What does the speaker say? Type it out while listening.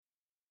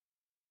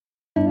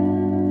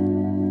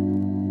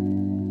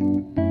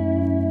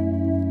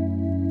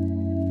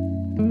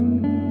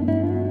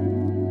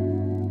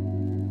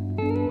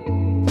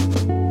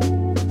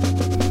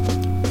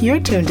You're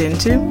tuned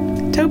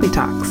into Toby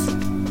Talks,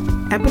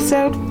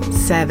 Episode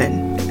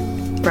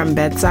 7, From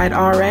Bedside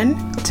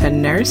RN to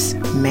Nurse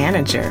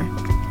Manager.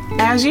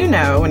 As you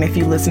know, and if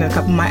you listen to a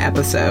couple of my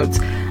episodes,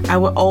 I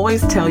will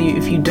always tell you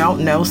if you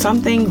don't know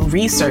something,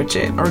 research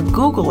it or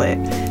Google it.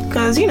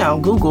 Because,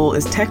 Google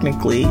is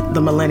technically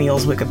the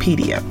millennials'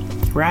 Wikipedia,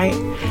 right?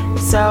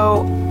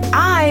 So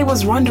I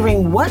was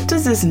wondering, what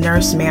does this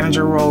nurse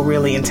manager role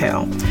really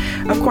entail?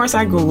 Of course,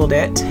 I Googled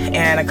it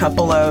and a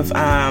couple of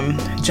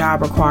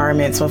job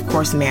requirements. So, of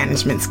course,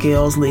 management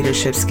skills,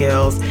 leadership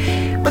skills.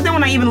 But then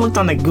when I even looked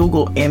on the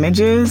Google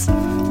images,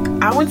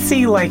 I would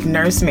see like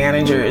nurse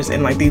managers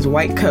in like these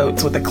white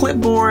coats with a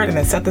clipboard and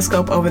a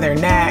stethoscope over their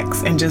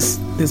necks and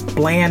just this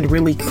bland,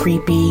 really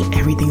creepy,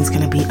 everything's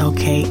gonna be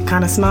okay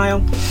kind of smile.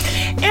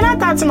 And I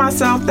thought to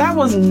myself, that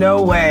was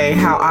no way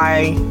how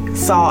I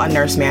saw a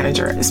nurse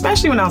manager,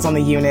 especially when I was on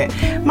the unit.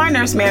 My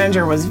nurse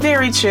manager was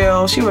very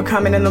chill. She would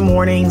come in the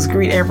mornings,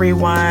 greet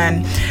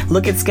everyone,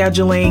 look at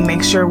scheduling,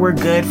 make sure we're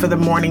good for the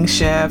morning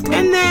shift.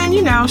 And then,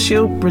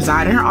 she'll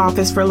reside in her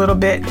office for a little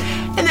bit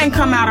and then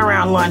come out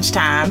around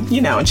lunchtime,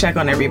 and check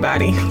on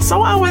everybody.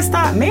 So I always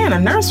thought, man, a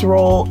nurse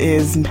role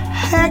is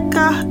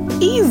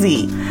hecka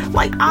easy.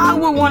 Like, I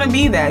would want to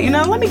be that.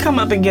 Let me come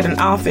up and get an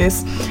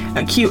office,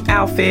 a cute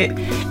outfit,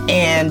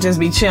 and just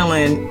be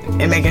chilling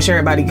and making sure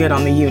everybody good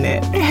on the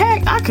unit.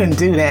 Heck, I can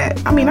do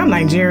that. I mean, I'm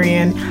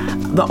Nigerian,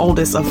 the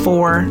oldest of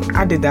 4.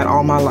 I did that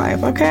all my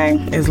life,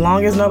 okay? As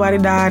long as nobody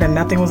died and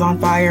nothing was on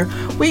fire,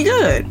 we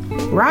good,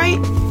 right?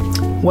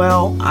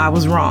 Well, I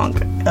was wrong,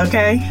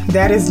 okay?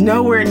 That is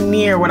nowhere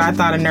near what I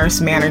thought a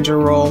nurse manager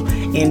role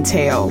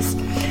entails.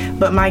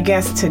 But my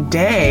guest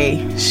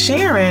today,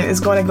 Sharon, is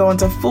going to go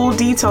into full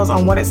details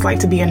on what it's like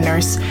to be a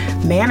nurse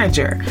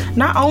manager.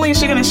 Not only is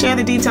she going to share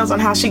the details on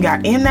how she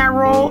got in that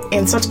role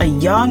in such a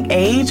young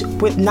age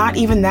with not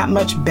even that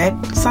much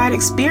bedside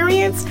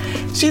experience,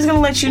 she's going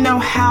to let you know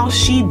how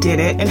she did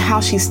it and how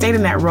she stayed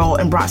in that role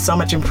and brought so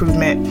much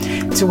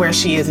improvement to where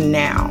she is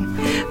now.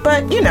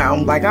 But,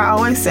 like I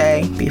always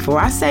say, before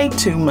I say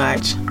too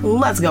much,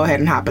 let's go ahead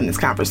and hop in this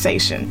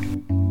conversation.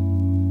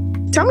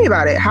 Tell me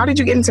about it. How did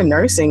you get into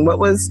nursing? What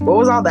was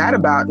all that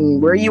about and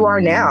where you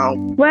are now?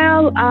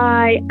 Well,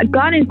 I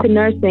got into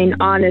nursing,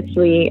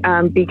 honestly,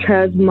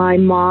 because my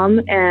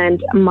mom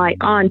and my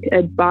aunt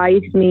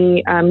advised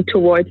me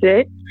towards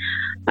it.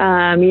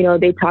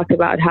 They talked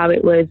about how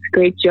it was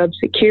great job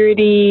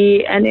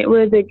security and it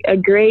was a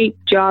great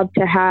job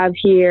to have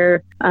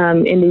here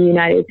in the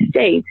United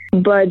States.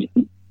 But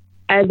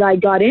as I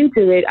got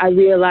into it, I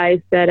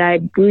realized that I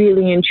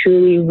really and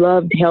truly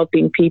loved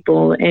helping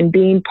people and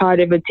being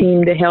part of a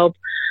team to help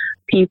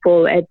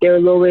people at their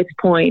lowest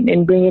point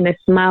and bringing a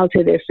smile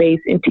to their face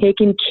and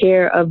taking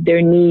care of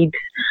their needs.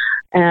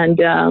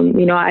 And,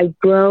 I've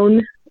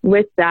grown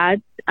with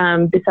that,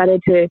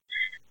 decided to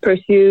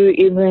pursue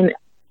even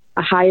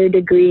a higher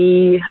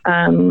degree,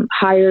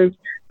 higher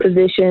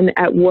position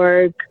at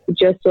work,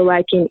 just so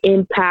I can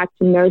impact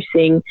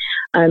nursing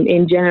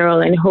in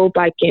general and hope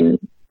I can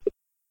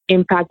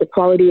impact the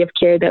quality of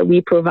care that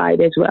we provide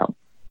as well.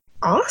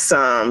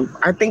 Awesome.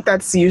 I think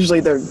that's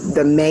usually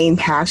the main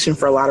passion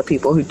for a lot of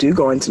people who do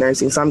go into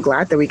nursing. So I'm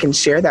glad that we can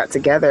share that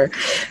together.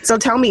 So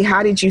tell me,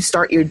 how did you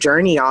start your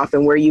journey off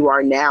and where you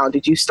are now?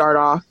 Did you start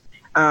off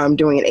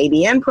doing an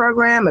ADN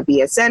program, a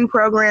BSN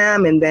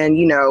program, and then,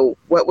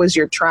 what was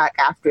your track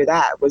after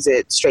that? Was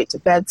it straight to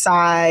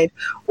bedside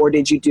or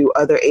did you do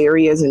other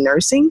areas in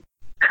nursing?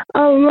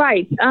 Oh,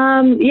 right.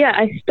 I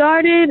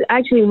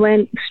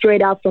went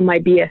straight out from my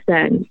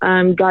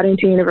BSN, got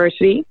into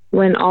university,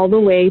 went all the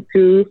way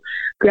through,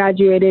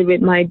 graduated with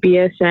my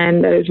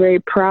BSN that I was very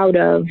proud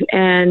of.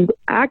 And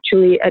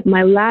actually, at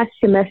my last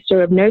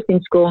semester of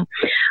nursing school,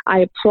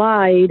 I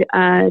applied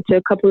to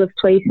a couple of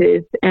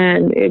places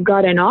and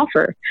got an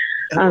offer.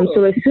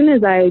 So as soon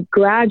as I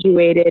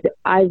graduated,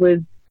 I was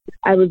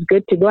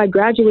good to go. I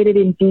graduated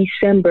in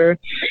December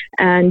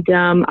and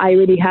I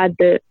already had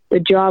the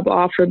job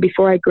offer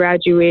before I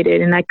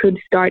graduated and I could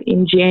start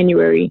in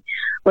January,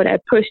 but I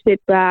pushed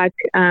it back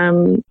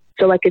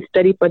so I could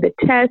study for the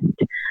test,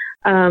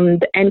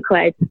 the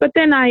NCLEX. But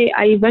then I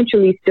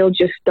eventually still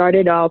just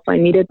started off. I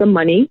needed the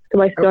money.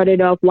 So I started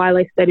off while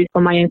I studied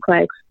for my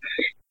NCLEX.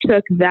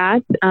 Took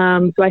that.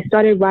 So I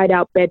started right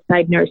out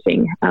bedside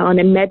nursing on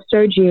a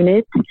med-surg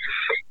unit.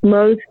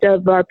 Most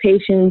of our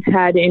patients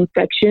had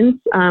infections,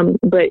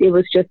 but it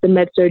was just a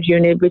med-surg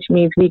unit, which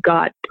means we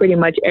got pretty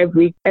much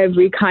every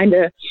kind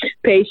of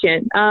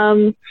patient.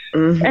 And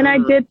I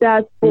did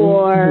that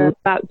for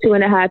about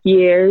 2.5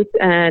 years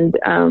and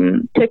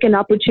took an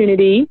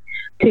opportunity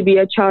to be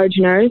a charge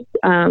nurse.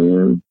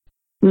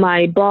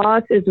 My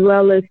boss, as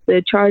well as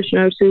the charge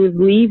nurse who was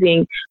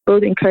leaving,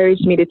 both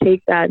encouraged me to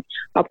take that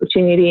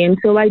opportunity. And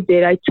so I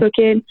did. I took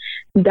it.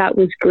 That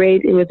was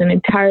great. It was an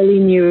entirely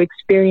new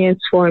experience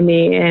for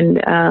me.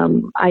 And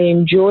I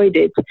enjoyed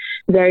it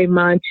very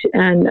much.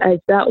 And as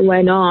that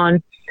went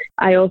on,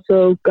 I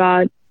also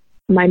got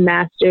my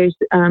master's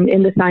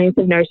in the science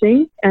of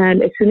nursing.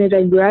 And as soon as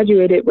I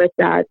graduated with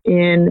that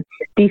in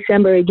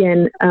December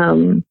again,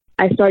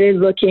 I started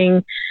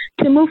looking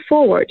to move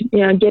forward,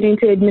 get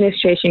into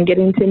administration, get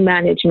into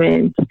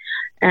management.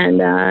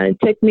 And it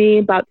took me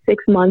about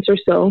 6 months or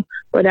so,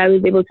 but I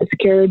was able to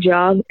secure a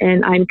job.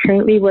 And I'm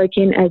currently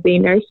working as a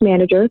nurse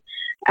manager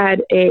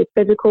at a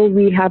physical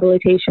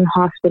rehabilitation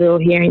hospital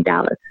here in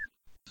Dallas.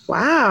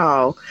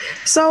 Wow.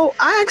 So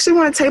I actually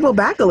want to table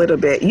back a little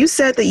bit. You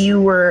said that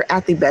you were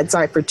at the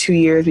bedside for 2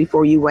 years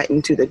before you went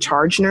into the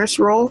charge nurse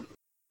role.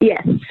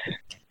 Yes.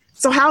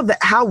 So how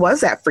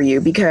was that for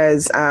you?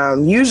 Because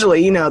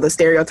usually, the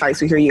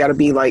stereotypes we hear, you got to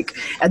be like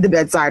at the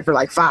bedside for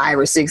like 5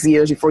 or 6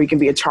 years before you can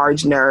be a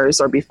charge nurse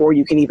or before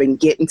you can even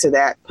get into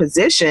that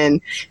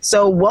position.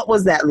 So what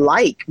was that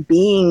like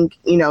being,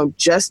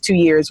 just 2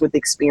 years with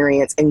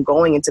experience and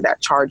going into that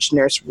charge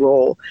nurse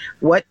role?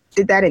 What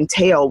did that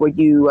entail? Were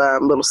you a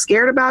little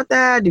scared about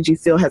that? Did you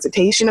feel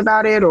hesitation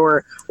about it?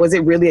 Or was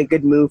it really a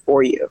good move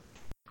for you?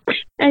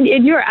 And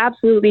you're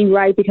absolutely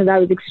right, because I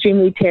was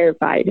extremely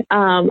terrified.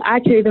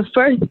 Actually, the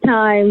first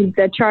time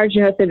the charge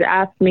nurse had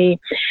asked me,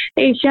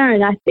 "Hey,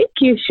 Sharon, I think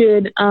you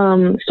should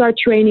start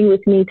training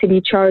with me to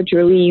be charge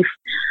relief,"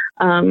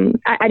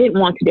 I didn't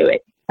want to do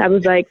it. I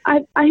was like,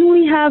 I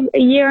only have a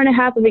year and a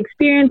half of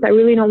experience. I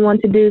really don't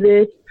want to do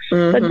this.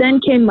 Mm-hmm. But then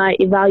came my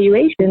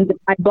evaluations.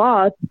 My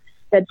boss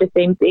said the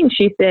same thing.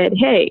 She said,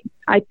 "Hey,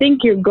 I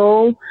think your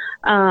goal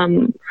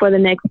for the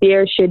next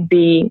year should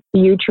be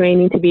you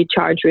training to be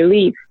charge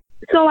relief."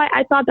 So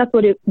I thought that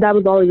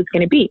was all it was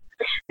going to be.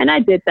 And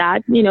I did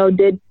that,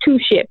 did 2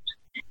 shifts,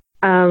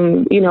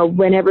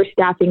 whenever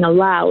staffing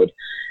allowed.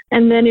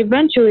 And then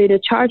eventually the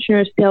charge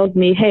nurse tells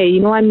me, "Hey,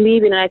 I'm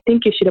leaving and I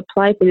think you should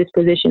apply for this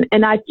position."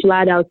 And I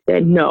flat out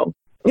said, no,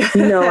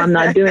 I'm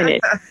not doing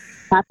it.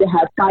 I have to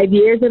have 5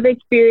 years of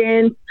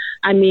experience.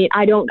 I'm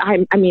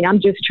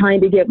just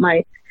trying to get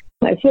my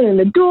foot in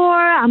the door.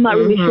 I'm not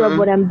really sure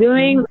what I'm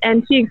doing.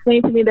 And she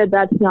explained to me that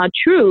that's not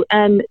true.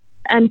 And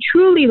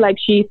truly, like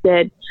she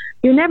said,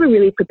 you're never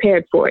really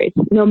prepared for it.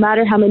 No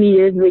matter how many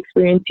years of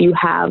experience you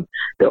have,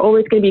 there are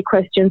always going to be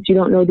questions you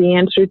don't know the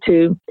answer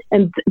to.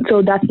 And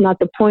so that's not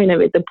the point of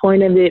it. The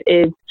point of it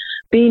is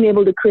being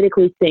able to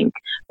critically think,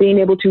 being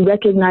able to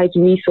recognize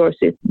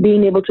resources,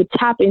 being able to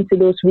tap into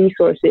those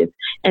resources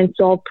and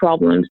solve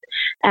problems.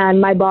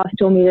 And my boss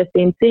told me the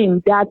same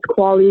thing. That's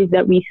qualities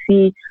that we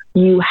see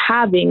you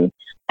having,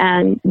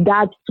 and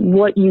that's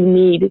what you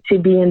need to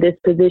be in this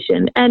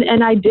position.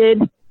 And I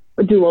did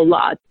do a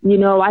lot.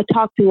 I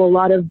talked to a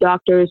lot of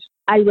doctors.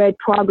 I read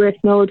progress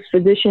notes,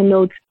 physician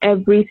notes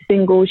every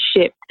single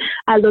shift.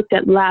 I looked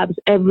at labs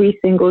every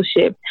single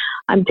shift.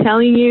 I'm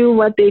telling you,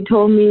 what they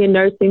told me in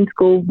nursing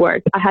school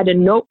worked. I had a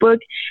notebook.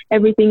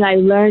 Everything I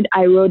learned,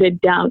 I wrote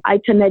it down. I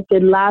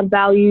connected lab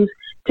values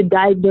to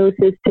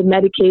diagnosis, to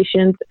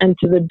medications, and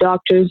to the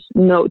doctor's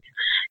notes.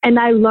 And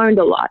I learned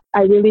a lot.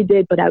 I really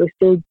did, but I was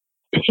still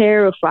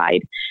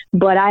terrified.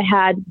 But I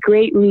had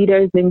great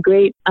leaders and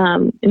great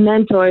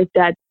mentors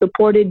that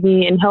supported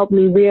me and helped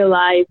me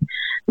realize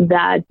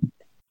that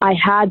I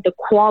had the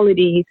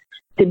qualities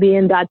to be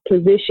in that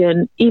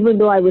position. Even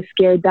though I was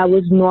scared, that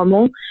was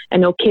normal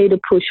and okay to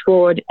push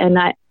forward. And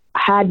I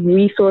had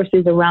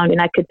resources around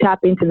and I could tap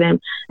into them.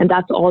 And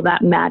that's all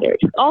that mattered.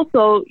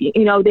 Also,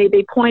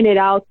 they pointed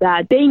out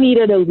that they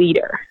needed a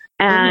leader.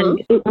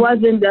 And it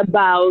wasn't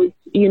about,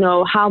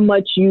 how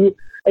much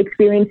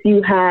experience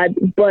you had,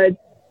 but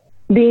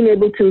being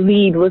able to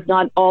lead was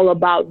not all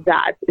about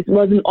that. It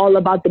wasn't all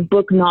about the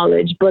book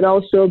knowledge, but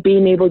also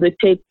being able to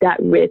take that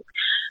risk,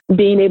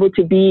 being able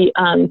to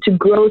to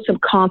grow some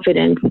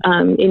confidence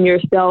in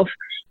yourself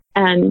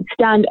and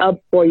stand up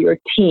for your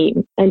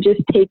team and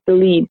just take the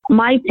lead.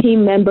 My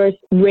team members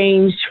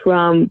ranged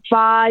from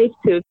 5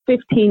 to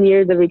 15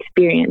 years of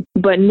experience,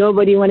 but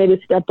nobody wanted to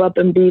step up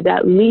and be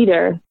that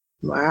leader.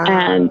 Wow.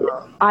 And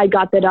I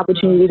got that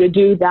opportunity to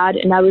do that,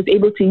 and I was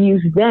able to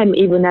use them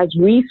even as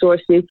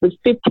resources. With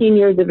 15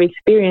 years of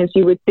experience,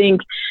 you would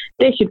think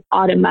they should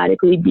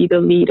automatically be the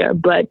leader,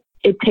 but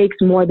it takes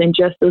more than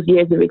just those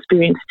years of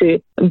experience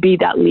to be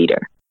that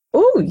leader.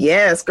 Oh,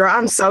 yes, girl.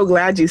 I'm so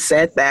glad you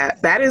said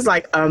that. That is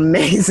like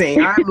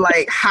amazing. I'm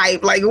like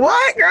hyped. Like,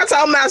 what? Girl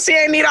talking about she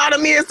ain't need all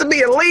the years to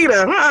be a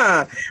leader,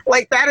 huh?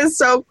 Like, that is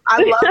so, I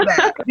love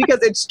that because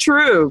it's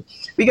true.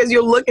 Because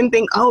you'll look and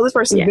think, oh, this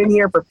person's been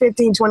here for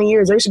 15, 20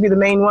 years. They should be the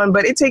main one.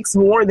 But it takes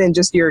more than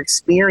just your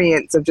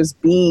experience of just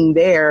being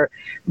there.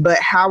 But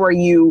how are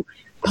you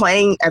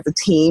playing as a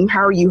team?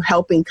 How are you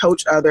helping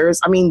coach others?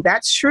 I mean,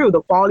 that's true.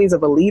 The qualities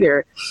of a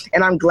leader.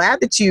 And I'm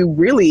glad that you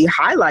really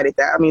highlighted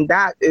that. I mean,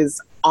 that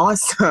is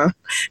awesome.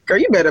 Girl,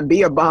 you better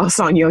be a boss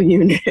on your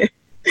unit.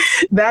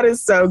 That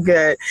is so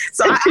good.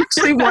 So I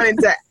actually wanted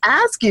to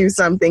ask you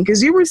something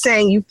because you were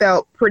saying you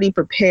felt pretty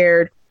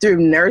prepared through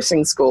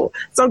nursing school.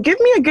 So give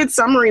me a good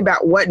summary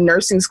about what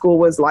nursing school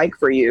was like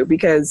for you,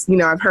 because,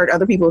 I've heard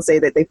other people say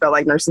that they felt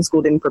like nursing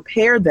school didn't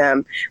prepare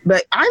them,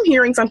 but I'm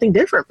hearing something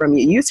different from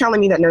you. You're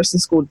telling me that nursing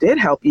school did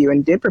help you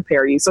and did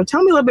prepare you. So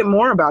tell me a little bit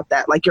more about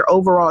that, like your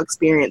overall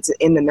experience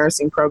in the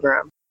nursing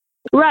program.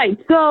 Right.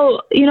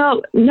 So,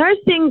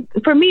 nursing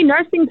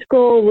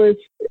school was,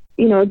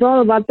 it's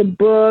all about the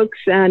books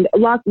and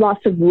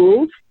lots of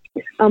rules.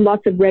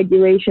 lots of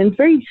regulations,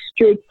 very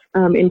strict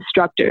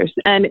instructors.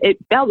 And it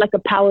felt like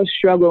a power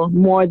struggle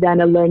more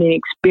than a learning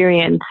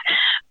experience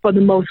for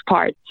the most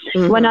part.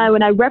 Mm-hmm. When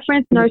I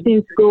referenced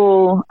nursing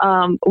school,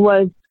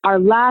 was our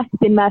last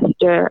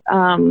semester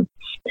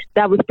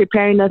that was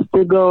preparing us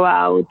to go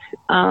out.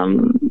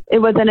 It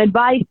was an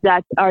advice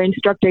that our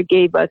instructor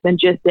gave us and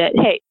just said,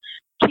 hey,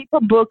 keep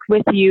a book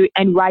with you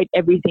and write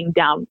everything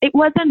down. It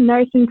wasn't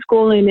nursing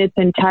school in its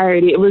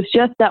entirety. It was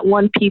just that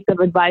one piece of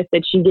advice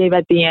that she gave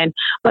at the end.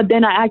 But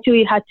then I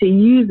actually had to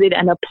use it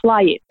and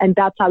apply it. And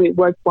that's how it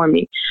worked for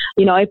me.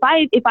 You know, if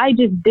I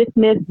just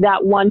dismissed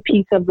that one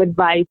piece of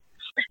advice,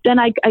 then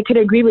I could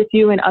agree with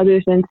you and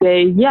others and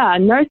say, yeah,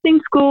 nursing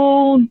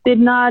school did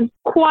not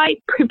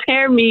quite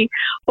prepare me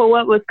for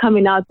what was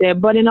coming out there.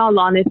 But in all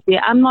honesty,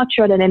 I'm not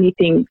sure that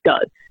anything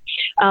does,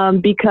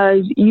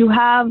 because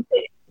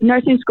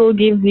nursing school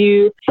gives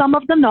you some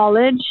of the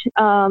knowledge,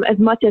 as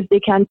much as they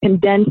can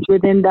condense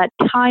within that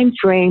time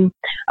frame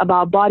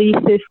about body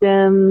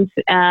systems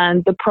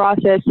and the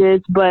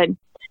processes, but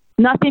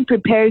nothing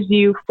prepares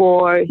you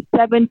for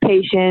 7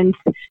 patients,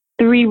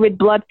 3 with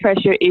blood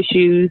pressure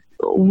issues,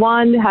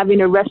 1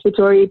 having a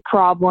respiratory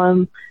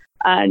problem,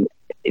 and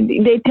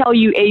they tell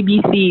you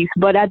ABCs,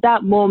 but at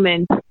that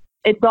moment,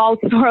 it's all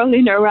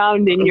swirling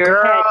around in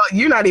your head.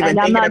 You're not even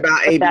thinking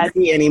about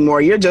ABC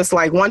anymore. You're just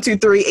like 1, 2,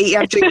 3, E,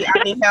 F, G.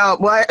 I need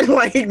help. What?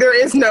 Like there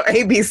is no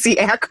ABC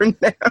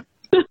acronym.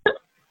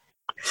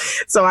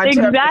 So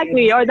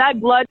exactly, or that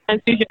blood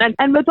transfusion,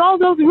 and with all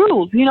those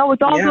rules,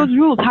 those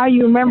rules, how are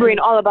you remembering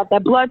all about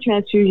that blood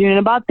transfusion and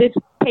about this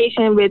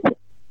patient with,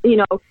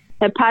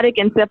 hepatic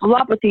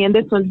encephalopathy, and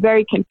this one's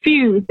very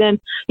confused. And,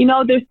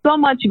 there's so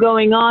much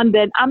going on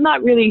that I'm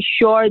not really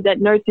sure that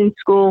nursing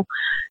school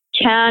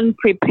can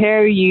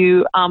prepare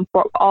you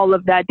for all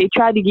of that. They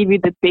try to give you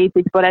the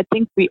basics, but I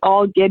think we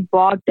all get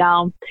bogged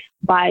down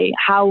by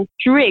how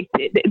strict.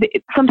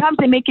 Sometimes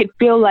they make it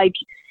feel like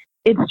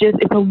it's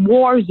a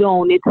war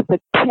zone. It's a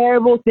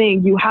terrible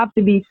thing. You have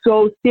to be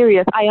so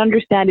serious. I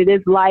understand it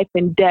is life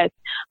and death,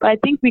 but I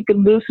think we could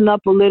loosen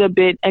up a little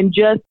bit and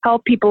just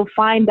help people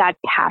find that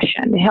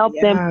passion, help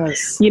them,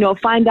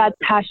 find that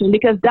passion,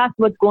 because that's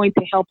what's going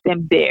to help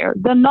them there.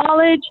 The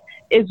knowledge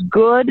is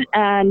good,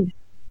 and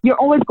you're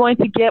always going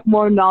to get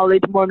more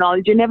knowledge.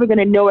 You're never going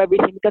to know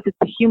everything because it's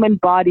a human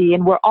body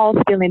and we're all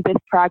still in this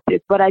practice.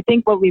 But I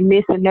think what we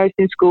miss in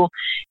nursing school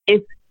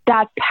is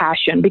that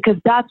passion, because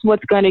that's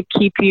what's going to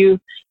keep you,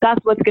 that's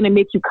what's going to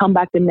make you come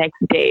back the next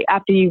day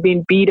after you've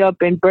been beat up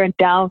and burnt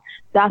down.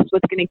 That's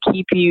what's going to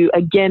keep you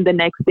again the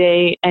next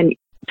day and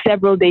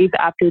several days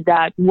after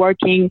that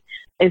working,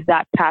 is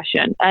that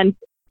passion. And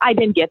I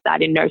didn't get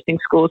that in nursing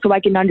school, so I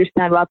can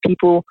understand why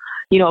people,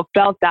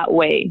 felt that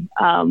way.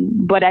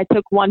 But I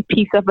took one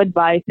piece of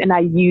advice and I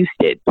used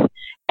it,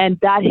 and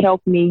that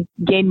helped me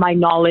gain my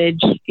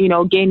knowledge,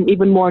 gain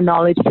even more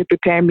knowledge to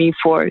prepare me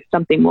for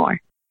something more.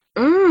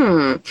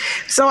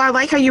 So I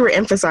like how you were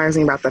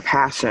emphasizing about the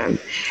passion.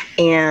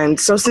 And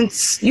so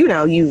since,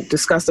 you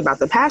discussed about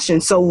the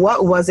passion, so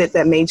what was it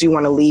that made you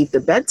want to leave the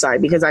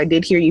bedside? Because I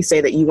did hear you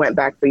say that you went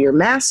back for your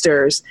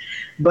master's,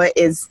 but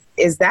is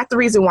that the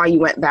reason why you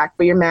went back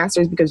for your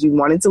master's, because you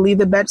wanted to leave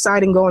the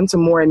bedside and go into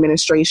more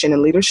administration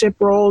and leadership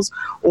roles?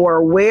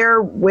 Or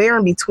where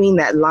in between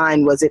that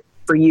line was it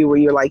for you where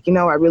you're like,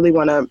 I really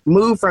want to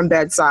move from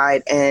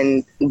bedside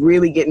and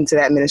really get into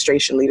that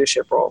administration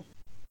leadership role?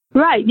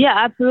 Right. Yeah,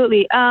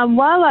 absolutely.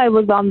 While I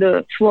was on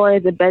the floor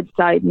as a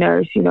bedside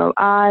nurse,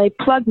 I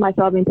plugged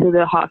myself into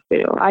the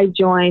hospital. I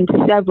joined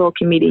several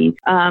committees,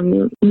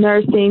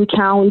 nursing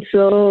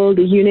council,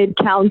 the unit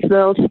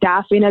council,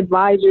 staffing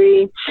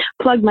advisory,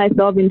 plugged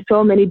myself in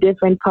so many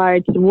different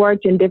parts,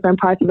 worked in different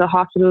parts of the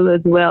hospital as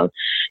well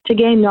to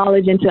gain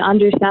knowledge and to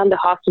understand the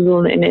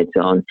hospital in its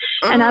own.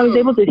 And I was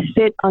able to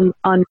sit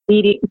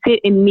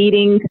in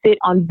meetings, sit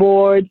on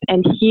boards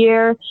and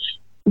hear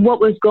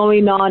what was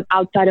going on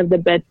outside of the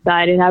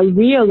bedside. And I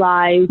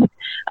realized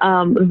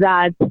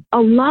that a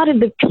lot of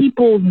the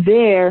people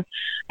there,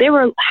 they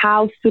were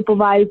house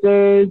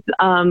supervisors,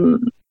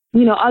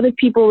 other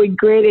people with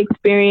great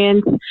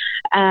experience,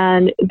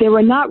 and they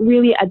were not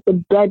really at the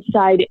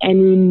bedside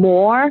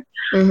anymore.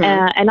 Mm-hmm.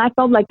 And I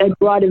felt like I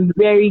brought a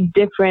very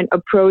different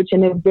approach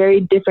and a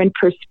very different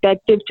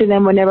perspective to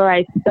them whenever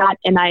I sat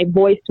and I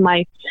voiced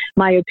my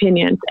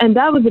opinions. And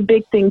that was a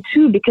big thing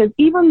too, because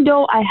even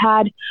though I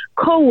had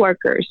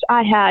coworkers,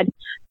 I had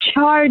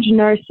charge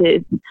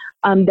nurses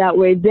that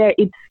were there,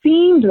 it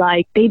seemed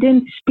like they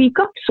didn't speak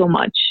up so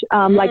much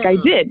like I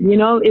did.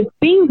 It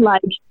seemed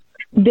like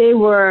they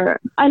were,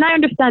 and I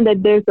understand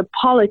that there's the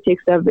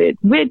politics of it,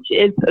 which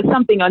is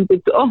something on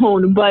its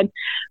own. But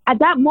at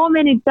that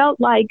moment, it felt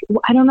like,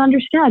 I don't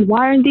understand.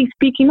 Why aren't they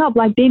speaking up?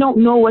 Like they don't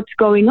know what's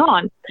going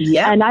on.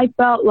 Yeah. And I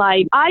felt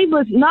like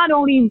not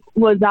only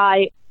was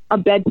I a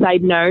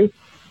bedside nurse,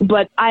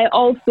 but I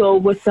also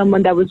was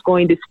someone that was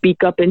going to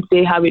speak up and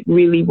say how it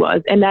really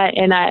was. And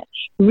I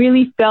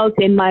really felt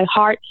in my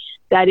heart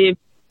that if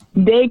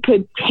they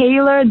could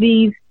tailor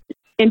these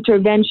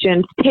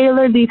interventions,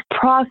 tailor these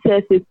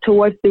processes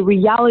towards the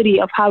reality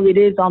of how it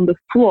is on the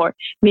floor,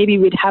 maybe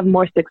we'd have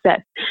more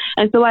success.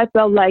 And so I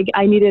felt like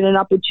I needed an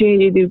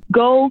opportunity to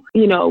go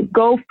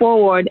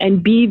forward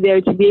and be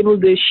there to be able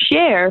to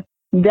share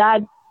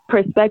that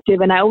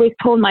perspective. And I always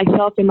told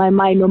myself in my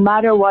mind, no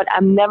matter what,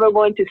 I'm never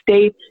going to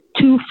stay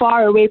too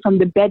far away from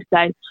the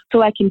bedside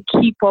so I can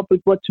keep up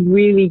with what's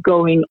really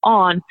going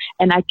on,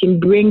 and I can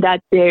bring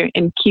that there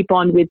and keep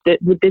on with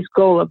this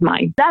goal of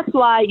mine. That's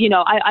why,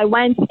 I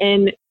went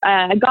and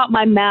I got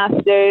my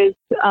master's.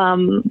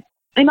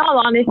 In all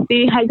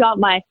honesty,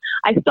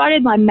 I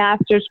started my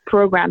master's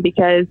program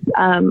because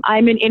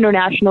I'm an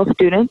international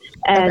student,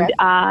 and Okay.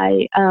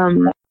 I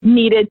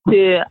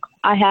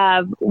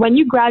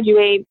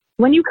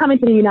when you come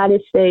into the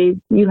United States,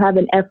 you have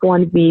an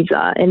F1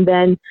 visa. And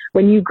then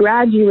when you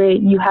graduate,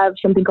 you have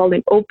something called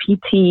an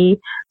OPT,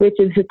 which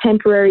is a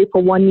temporary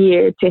for 1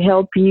 year to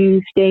help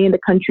you stay in the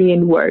country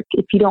and work.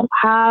 If you don't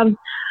have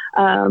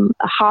a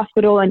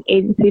hospital and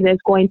agency that's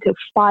going to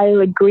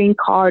file a green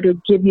card or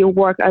give you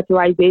work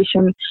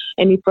authorization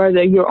any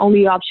further, your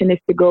only option is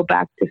to go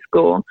back to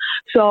school.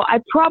 So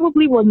I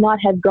probably would not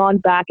have gone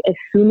back as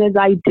soon as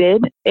I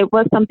did. It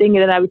was something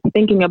that I was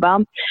thinking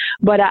about,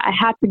 but I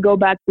had to go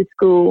back to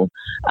school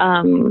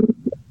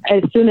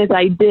as soon as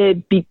I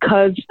did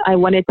because I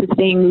wanted to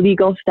stay in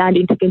legal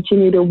standing to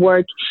continue to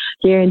work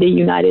here in the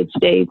United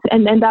States.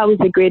 And that was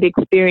a great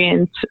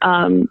experience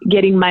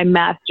getting my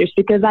master's,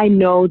 because I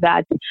know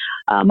that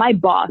my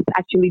boss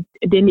actually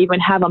didn't even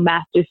have a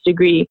master's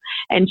degree,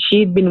 and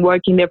she'd been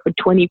working there for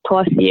 20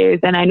 plus years.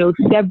 And I know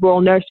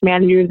several nurse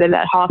managers at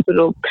that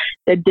hospital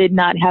that did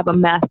not have a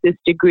master's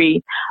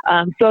degree.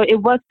 So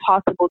it was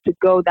possible to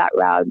go that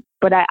route,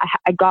 but I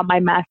got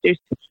my master's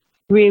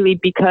really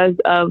because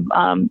of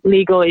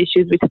legal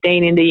issues with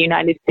staying in the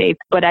United States,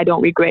 but I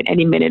don't regret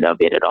any minute of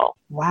it at all.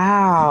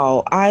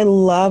 Wow. I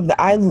love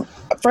that.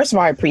 First of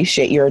all, I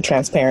appreciate your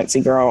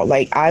transparency, girl.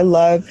 Like, I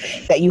love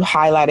that you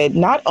highlighted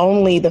not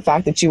only the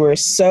fact that you were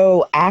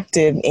so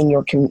active in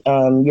your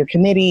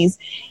committees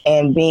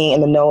and being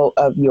in the know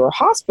of your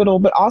hospital,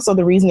 but also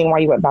the reasoning why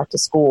you went back to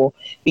school.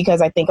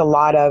 Because I think a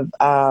lot of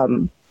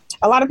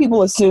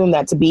people assume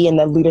that to be in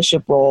the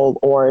leadership role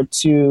or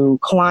to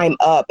climb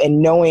up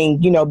and knowing,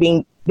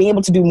 being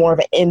able to do more of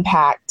an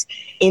impact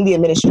in the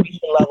administration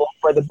level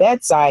for the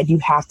bedside, you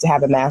have to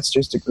have a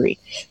master's degree.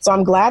 So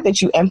I'm glad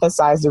that you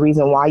emphasized the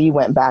reason why you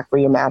went back for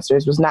your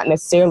master's was not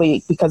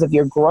necessarily because of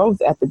your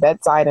growth at the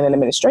bedside and in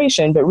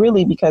administration, but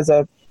really because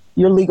of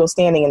your legal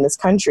standing in this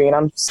country. And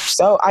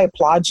I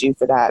applaud you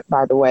for that,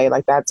 by the way.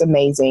 Like, that's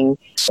amazing.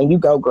 And you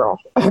go, girl.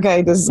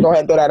 Okay, just go ahead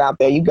and throw that out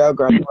there. You go,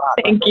 girl.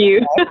 Thank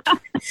you.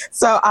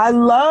 So I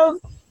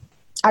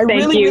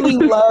really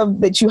love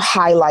that you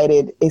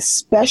highlighted,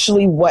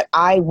 especially what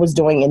I was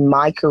doing in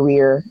my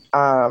career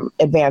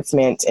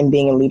advancement and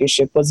being in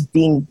leadership was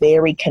being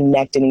very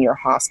connected in your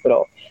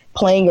hospital,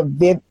 playing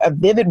a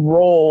vivid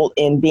role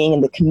in being in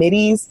the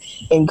committees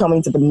and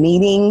coming to the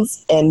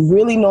meetings and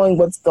really knowing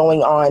what's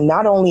going on,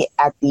 not only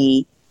at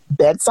the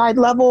bedside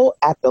level,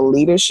 at the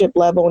leadership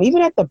level, and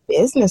even at the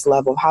business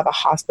level, how the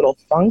hospital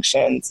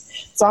functions.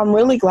 So I'm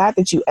really glad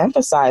that you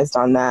emphasized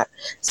on that.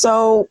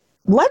 So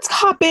let's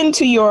hop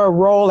into your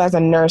role as a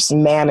nurse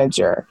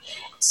manager.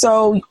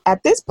 So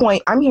at this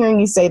point, I'm hearing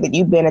you say that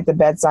you've been at the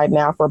bedside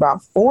now for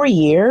about 4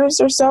 years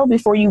or so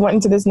before you went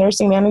into this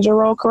nursing manager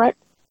role, correct?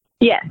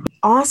 Yes.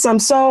 Awesome.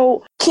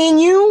 So can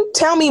you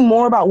tell me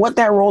more about what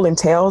that role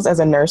entails as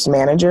a nurse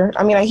manager?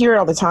 I mean, I hear it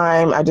all the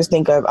time. I just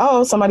think of,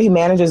 somebody who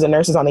manages the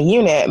nurses on the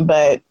unit,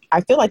 but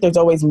I feel like there's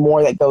always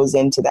more that goes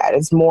into that.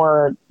 It's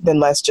more than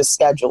less just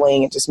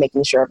scheduling and just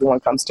making sure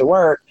everyone comes to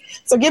work.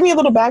 So give me a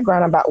little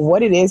background about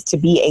what it is to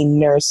be a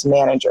nurse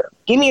manager.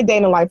 Give me a day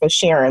in the life of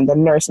Sharon, the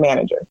nurse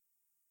manager.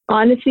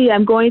 Honestly,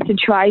 I'm going to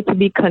try to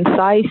be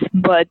concise,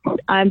 but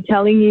I'm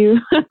telling you,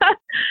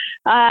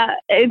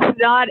 it's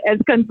not as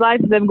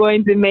concise as I'm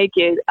going to make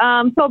it.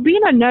 So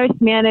being a nurse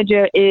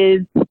manager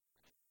is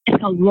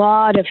a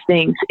lot of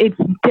things. It's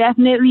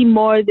definitely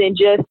more than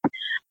just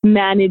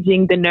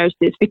managing the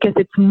nurses, because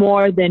it's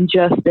more than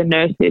just the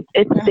nurses.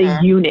 It's the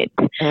unit.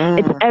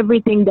 It's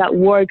everything that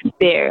works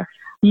there.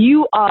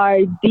 You are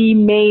the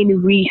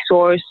main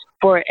resource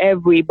for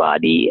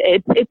everybody.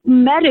 It's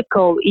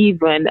medical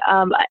even.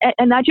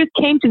 And I just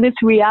came to this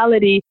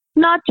reality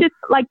not just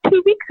like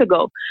 2 weeks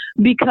ago,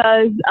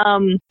 because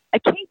a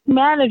case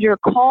manager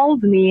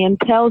calls me and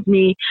tells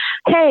me,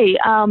 hey,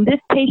 this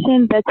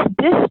patient that's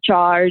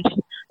discharged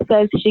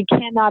says she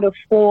cannot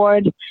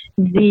afford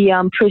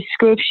the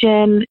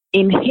prescription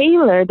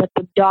inhaler that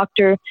the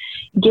doctor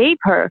gave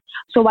her.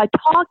 So I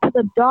talked to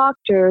the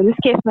doctor. This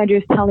case manager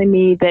is telling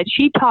me that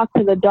she talked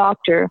to the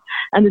doctor,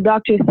 and the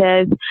doctor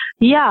says,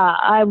 yeah,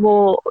 I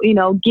will,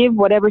 give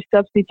whatever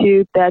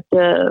substitute that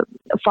the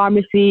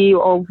pharmacy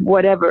or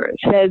whatever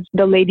says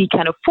the lady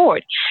can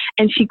afford.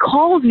 And she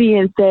calls me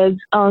and says,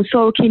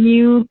 so can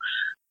you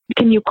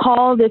can you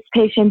call this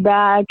patient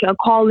back,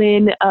 call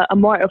in a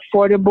more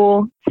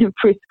affordable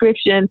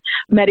prescription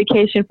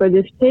medication for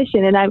this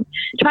patient? And I'm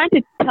trying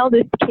to tell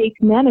this case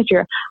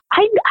manager,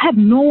 I have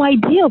no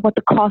idea what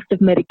the cost of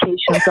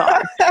medications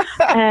are.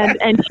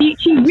 and she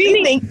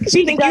really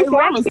she think you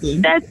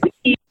pharmacy.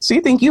 She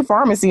think you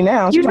pharmacy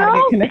now. She's trying to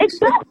get connected.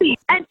 Exactly.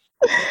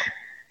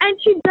 And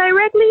she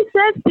directly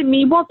says to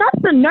me, well,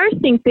 that's the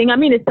nursing thing. I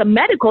mean, it's a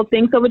medical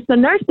thing, so it's the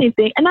nursing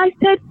thing. And I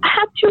said,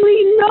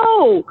 actually,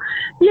 no.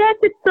 Yes,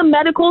 it's the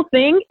medical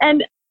thing.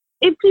 And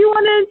if you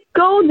want to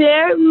go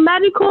there,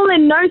 medical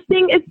and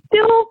nursing is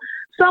still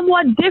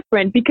somewhat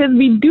different because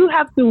we do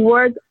have to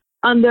work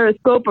under a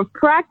scope of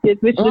practice,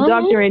 which the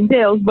doctor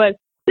entails. But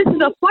this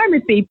is a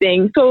pharmacy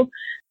thing. So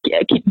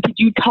could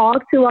you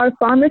talk to our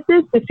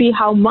pharmacist to see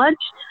how much,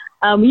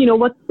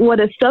 what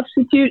a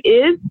substitute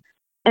is?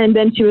 And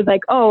then she was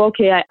like, oh,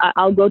 okay,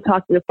 I'll go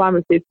talk to the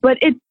pharmacist. But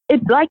it's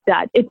like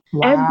that. It's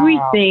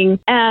everything.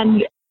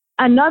 And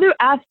another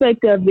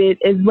aspect of it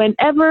is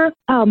whenever,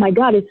 oh my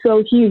God, it's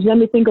so huge. Let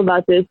me think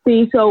about this.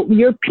 See, so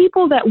your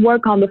people that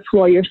work on the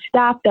floor, your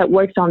staff that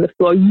works on the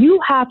floor, you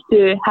have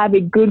to have a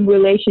good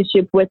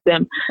relationship with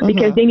them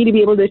because they need to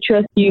be able to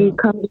trust you,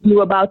 come to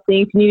you about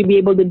things. You need to be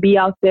able to be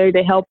out there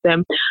to help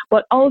them.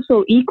 But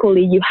also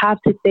equally, you have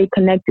to stay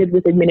connected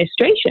with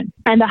administration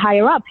and the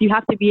higher ups. You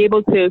have to be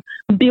able to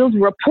build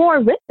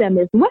rapport with them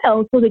as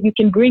well so that you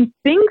can bring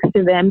things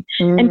to them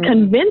and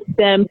convince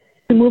them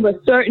to move a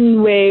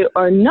certain way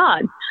or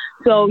not.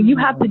 So you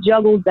have to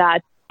juggle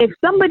that. If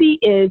somebody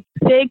is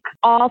sick,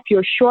 off,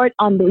 you're short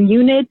on the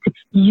unit,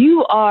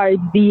 you are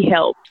the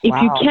help. If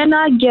you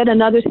cannot get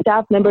another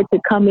staff member to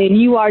come in,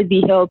 you are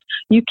the help.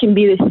 You can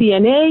be the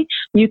CNA,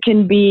 you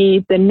can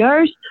be the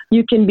nurse,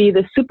 you can be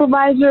the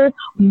supervisor.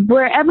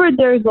 Wherever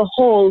there's a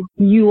hole,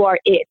 you are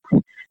it.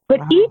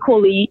 But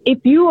equally, if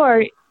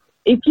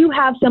you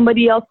have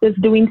somebody else that's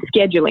doing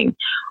scheduling,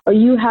 or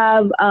you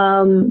have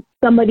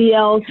somebody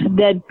else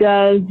that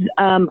does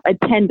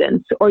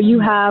attendance, or you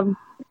have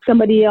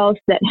somebody else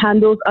that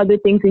handles other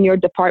things in your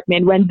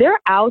department, when they're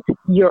out,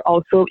 you're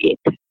also it.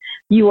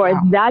 You are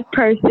that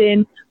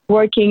person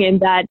working in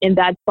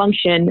that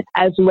function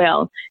as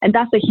well. And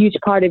that's a huge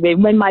part of it.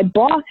 When my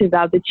boss is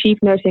out, the chief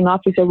nursing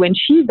officer, when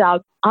she's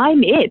out,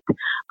 I'm it.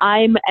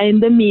 I'm in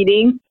the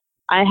meeting.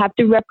 I have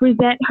to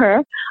represent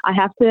her. I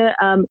have to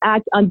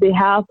act on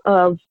behalf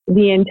of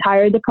the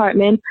entire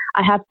department.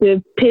 I have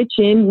to pitch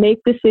in, make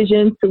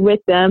decisions with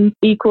them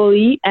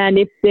equally. And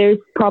if there's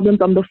problems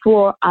on the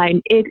floor,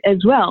 I'm it as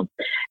well.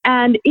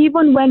 And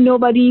even when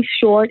nobody's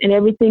short and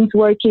everything's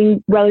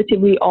working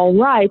relatively all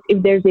right,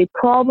 if there's a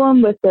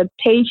problem with the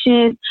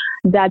patient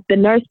that the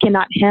nurse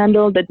cannot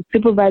handle, that the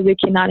supervisor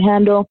cannot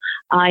handle,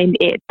 I'm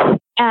it.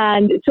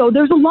 And so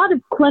there's a lot of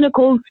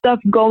clinical stuff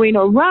going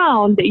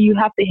around that you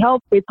have to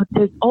help with, but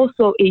there's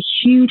also a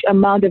huge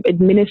amount of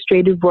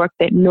administrative work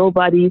that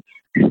nobody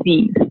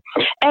sees.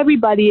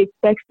 Everybody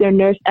expects their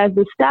nurse, as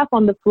the staff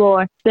on the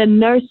floor, the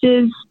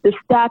nurses, the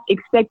staff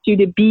expect you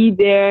to be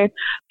there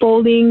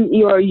folding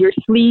your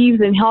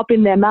sleeves and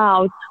helping them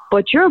out.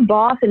 But your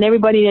boss and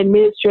everybody in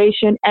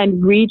administration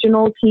and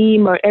regional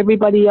team or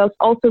everybody else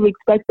also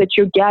expects that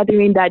you're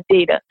gathering that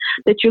data,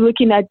 that you're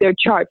looking at their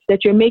charts,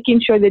 that you're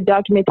making sure the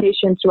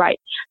documentation's right,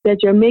 that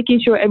you're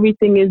making sure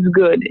everything is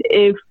good.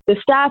 If the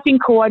staffing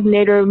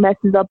coordinator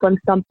messes up on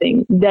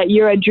something, that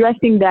you're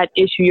addressing that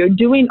issue. You're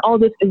doing all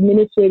this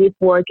administrative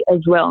work as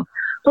well.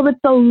 So it's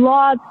a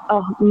lot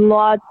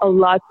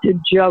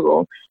to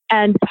juggle.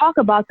 And talk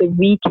about the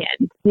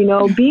weekend,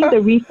 being the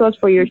resource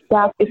for your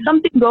staff. If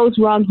something goes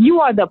wrong,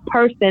 you are the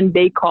person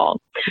they call.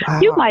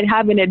 You might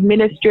have an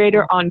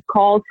administrator on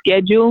call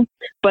schedule,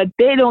 but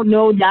they don't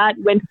know that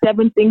when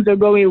 7 things are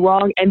going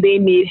wrong and they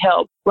need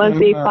help. Once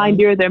they find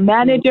you're their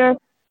manager,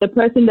 the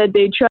person that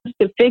they trust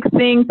to fix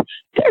things,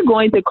 they're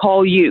going to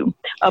call you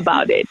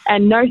about it.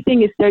 And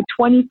nursing is their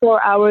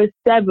 24 hours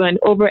 7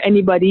 over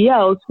anybody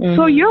else.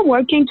 So you're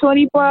working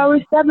 24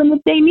 hours 7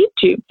 if they need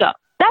you. So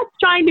that's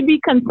trying to be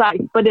concise,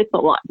 but it's a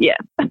lot, yeah.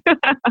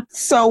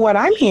 So what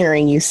I'm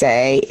hearing you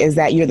say is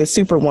that you're the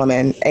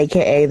superwoman,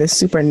 aka the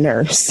super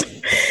nurse,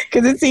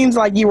 because it seems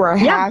like you were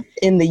half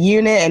in the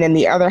unit and then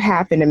the other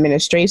half in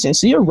administration.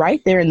 So you're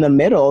right there in the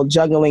middle,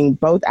 juggling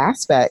both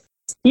aspects.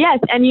 Yes,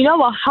 and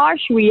a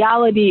harsh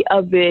reality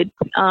of it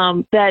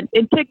that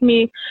it took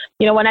me,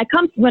 when I'd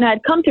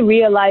come to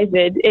realize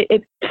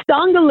it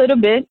stung a little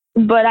bit,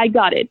 but I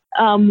got it.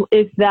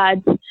 Is that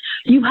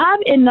you have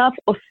enough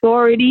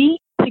authority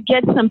to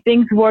get some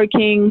things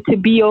working, to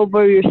be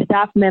over your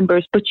staff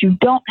members, but you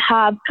don't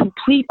have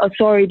complete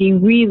authority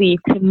really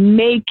to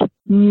make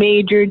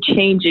major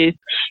changes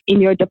in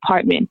your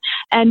department.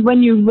 And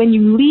when you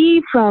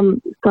leave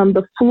from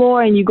the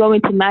floor and you go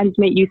into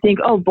management, you think,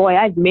 oh boy,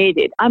 I've made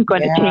it. I'm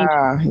going to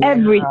change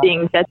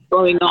everything that's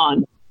going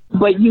on.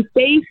 But you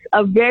face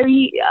a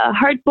very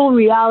hurtful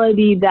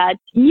reality that,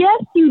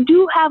 yes, you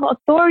do have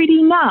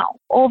authority now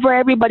over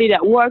everybody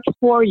that works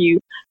for you.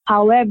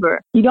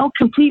 However, you don't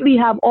completely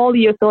have all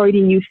the authority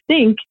you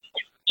think,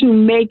 to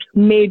make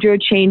major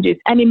changes.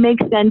 And it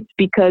makes sense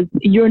because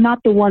you're not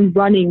the one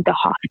running the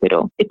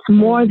hospital. It's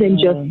more than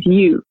just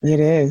you. It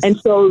is. And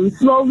so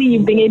slowly you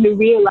begin to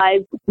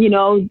realize,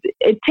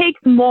 it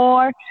takes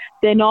more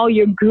than all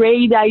your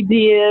great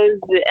ideas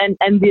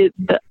and the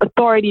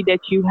authority that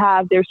you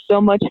have. There's so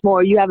much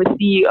more. You have a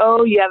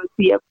CEO, you have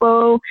a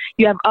CFO,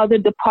 you have other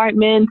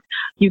departments.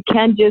 You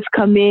can't just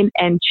come in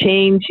and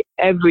change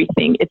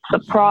everything. It's a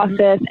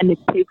process and it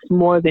takes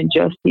more than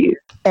just you.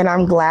 And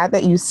I'm glad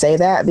that you say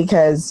that,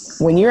 because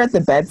when you're at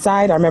the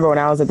bedside, I remember when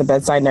I was at the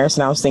bedside nurse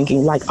and I was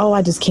thinking like, oh,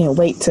 I just can't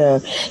wait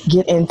to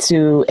get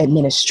into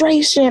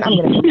administration. I'm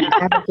going to be an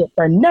advocate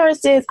for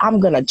nurses. I'm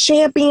going to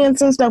champion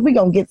some stuff. We're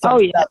going to get some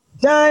stuff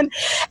done.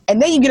 And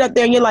then you get up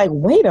there and you're like,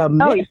 wait a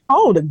minute.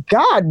 Oh, to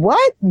God,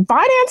 what?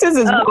 Finances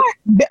is what?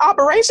 The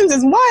operations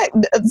is what?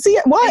 See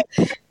what?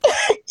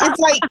 It's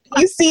like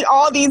you see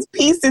all these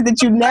pieces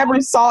that you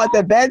never saw at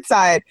the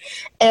bedside.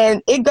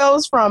 And it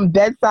goes from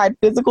bedside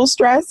physical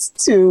stress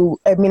to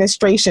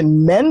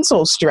administration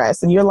mental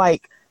stress. And you're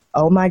like,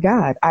 oh my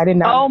God, I did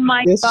not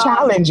find this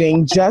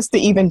challenging just to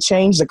even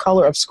change the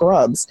color of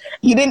scrubs.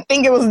 You didn't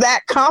think it was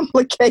that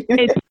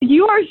complicated.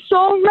 You are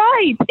so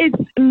right.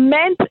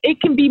 It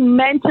can be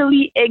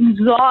mentally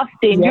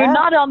exhausting. Yeah. You're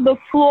not on the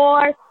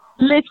floor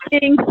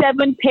lifting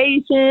 7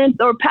 patients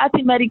or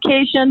passing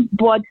medications,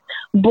 but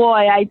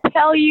boy, I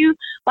tell you,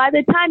 by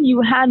the time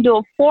you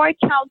handle 4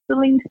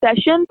 counseling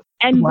sessions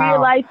and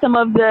realize some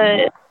of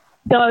the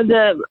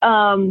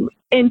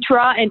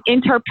intra and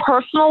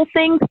interpersonal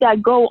things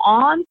that go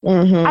on.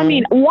 Mm-hmm. I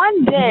mean,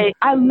 one day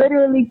I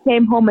literally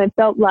came home and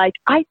felt like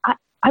I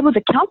was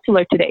a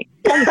counselor today.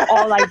 That was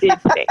all I did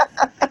today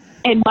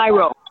in my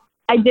role.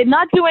 I did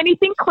not do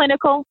anything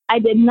clinical. I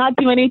did not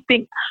do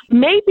anything.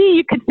 Maybe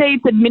you could say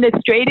it's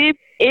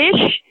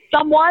administrative-ish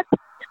somewhat,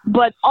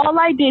 but all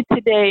I did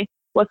today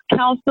was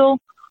counsel,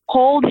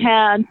 hold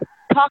hands,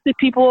 talk to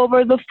people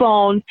over the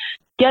phone,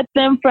 get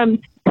them to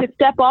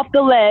step off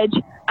the ledge.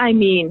 I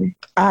mean,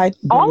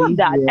 all of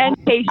that,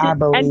 and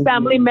patients and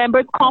family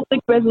members,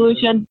 conflict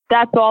resolution.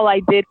 That's all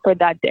I did for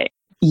that day.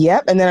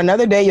 Yep. And then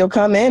another day you'll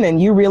come in and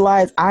you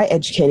realize I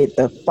educated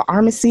the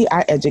pharmacy.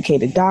 I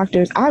educated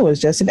doctors. I was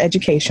just an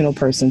educational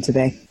person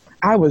today.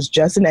 I was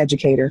just an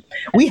educator.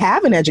 We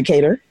have an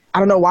educator. I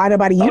don't know why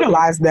nobody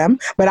utilized them,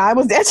 but I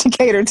was the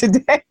educator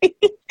today.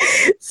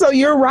 So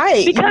you're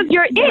right. Because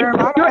you're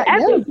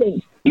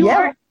everything. You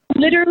are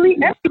literally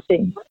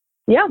everything.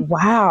 Yeah.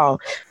 Wow.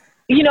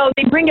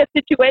 They bring a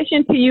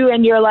situation to you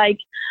and you're like,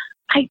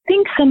 I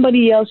think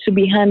somebody else should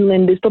be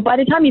handling this. But by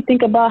the time you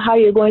think about how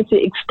you're going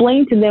to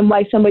explain to them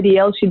why somebody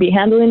else should be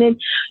handling it,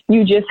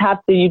 you just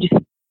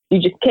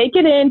take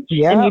it in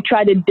and you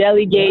try to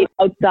delegate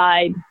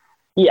outside.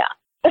 Yeah.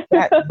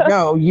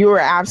 No, you are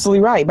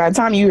absolutely right. By the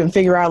time you even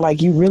figure out,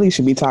 like, you really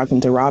should be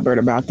talking to Robert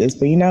about this.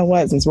 But you know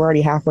what? Since we're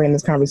already halfway in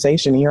this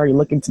conversation and you're already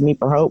looking to me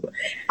for hope,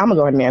 I'm going to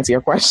go ahead and answer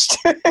your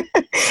question.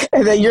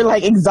 And then you're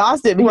like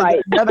exhausted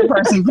because another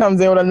person comes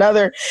in with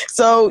another.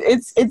 So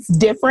it's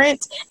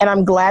different. And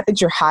I'm glad that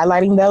you're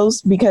highlighting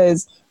those,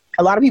 because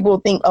a lot of people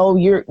think, oh,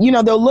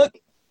 they'll look.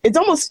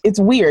 It's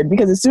weird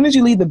because as soon as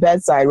you leave the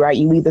bedside, right,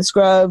 you leave the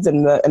scrubs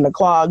and the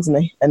clogs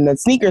and the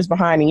sneakers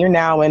behind, and you're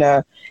now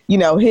in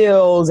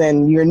heels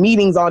and you're in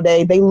meetings all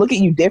day. They look at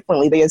you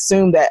differently. They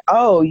assume that,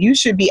 oh, you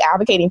should be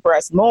advocating for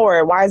us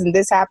more. Why isn't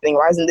this happening?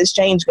 Why isn't this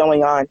change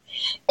going on?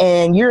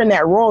 And you're in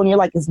that role and you're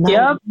like, it's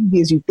not as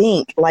easy as you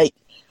think. Like,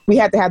 we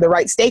have to have the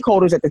right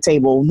stakeholders at the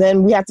table.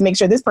 Then we have to make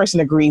sure this person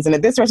agrees. And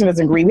if this person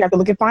doesn't agree, we have to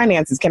look at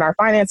finances. Can our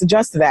finance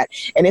adjust to that?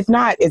 And if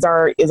not,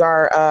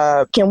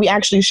 can we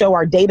actually show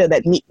our data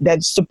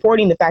that's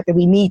supporting the fact that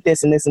we need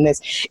this and this and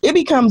this? It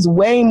becomes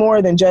way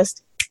more than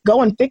just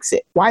go and fix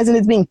it. Why isn't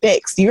it being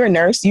fixed? You're a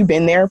nurse. You've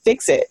been there.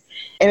 Fix it.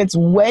 And it's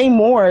way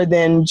more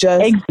than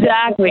just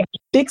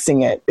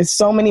fixing it. There's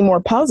so many more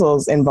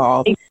puzzles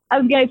involved. I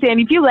was going to say, and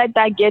if you let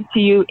that get to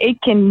you,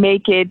 it can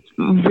make it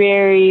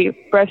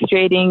very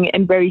frustrating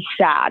and very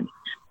sad.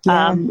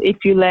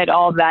 If you let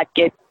all that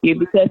get to you,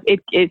 because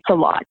it's a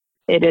lot.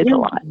 It is a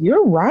lot.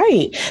 You're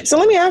right. So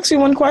let me ask you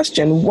one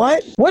question.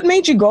 What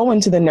made you go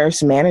into the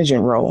nurse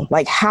management role?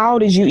 Like, how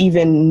did you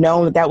even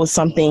know that was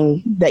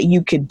something that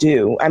you could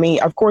do? I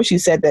mean, of course, you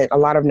said that a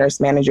lot of nurse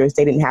managers,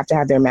 they didn't have to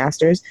have their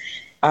master's.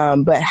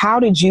 But how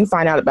did you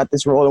find out about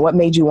this role, and what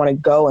made you want to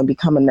go and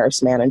become a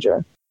nurse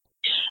manager?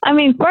 I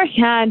mean,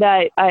 firsthand,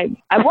 I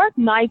worked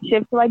night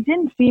shift, so I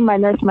didn't see my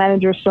nurse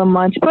manager so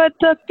much. But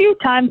a few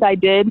times I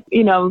did.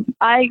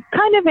 I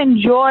kind of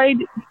enjoyed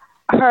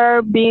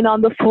her being on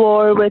the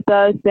floor with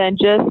us and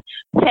just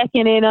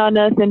checking in on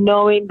us and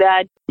knowing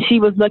that she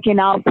was looking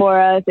out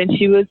for us and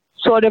she was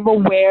sort of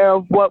aware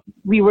of what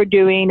we were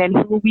doing and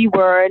who we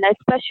were. And I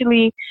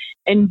especially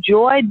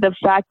enjoyed the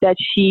fact that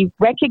she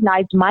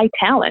recognized my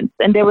talents.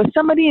 And there was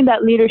somebody in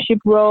that leadership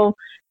role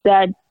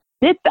that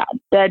did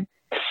that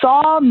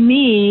saw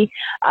me,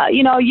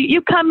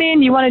 you come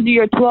in, you want to do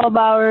your 12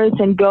 hours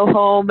and go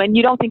home, and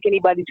you don't think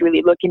anybody's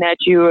really looking at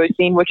you or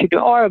seeing what you're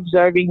doing or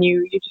observing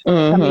you. You just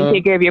come in,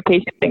 take care of your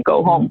patients, and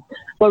go home.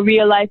 But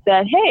realize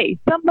that, hey,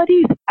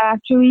 somebody's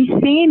actually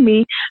seeing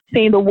me,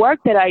 seeing the work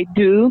that I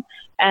do,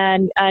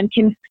 and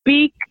can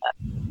speak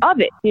of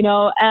it,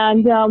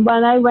 And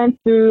when I went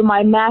through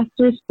my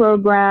master's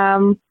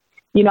program,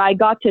 I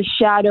got to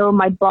shadow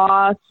my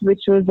boss,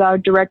 which was our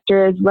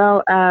director, as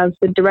well as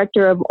the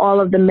director of all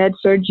of the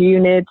med-surg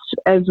units,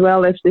 as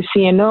well as the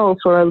CNO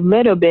for a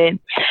little bit.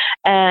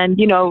 And,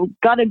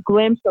 got a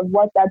glimpse of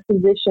what that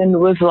position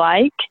was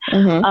like.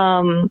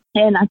 And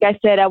like I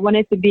said, I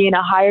wanted to be in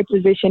a higher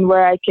position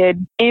where I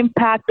could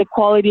impact the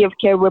quality of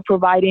care we're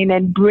providing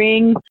and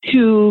bring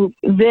to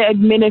the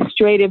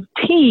administrative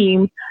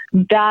team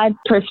that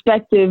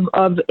perspective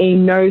of a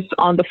nurse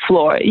on the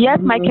floor. Yes,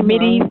 my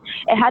committees,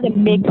 it had a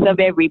mix of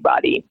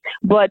everybody,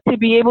 but to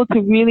be able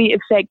to really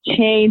affect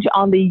change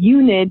on the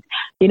unit,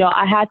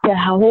 I had to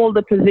hold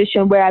a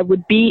position where I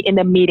would be in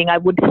a meeting. I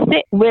would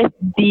sit with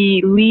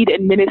the lead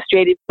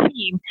administrative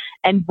team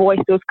and voice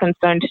those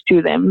concerns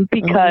to them,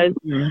 because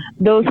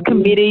those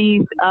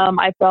committees,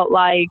 I felt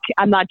like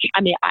I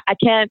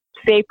can't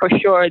say for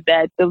sure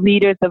that the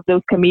leaders of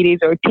those committees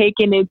are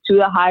taking it to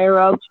the higher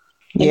ups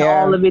in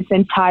all of its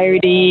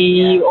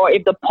entirety, or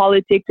if the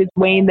politics is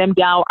weighing them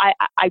down.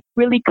 I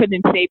really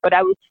couldn't say, but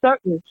I was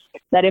certain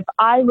that if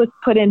I was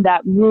put in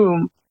that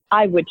room,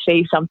 I would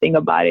say something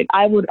about it.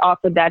 I would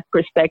offer that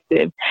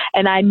perspective.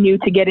 And I knew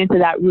to get into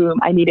that room,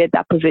 I needed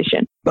that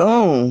position.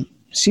 Boom.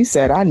 She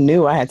said, I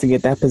knew I had to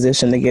get that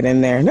position to get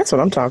in there. That's what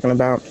I'm talking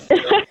about.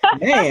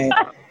 Man.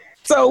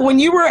 So when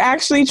you were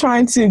actually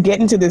trying to get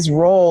into this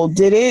role,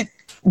 did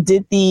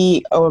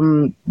the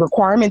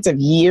requirements of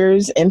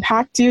years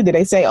impact you? Did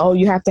they say, oh,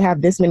 you have to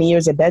have this many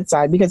years at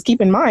bedside? Because keep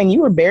in mind,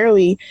 you were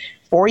barely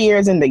 4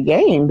 years in the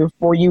game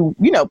before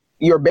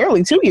you're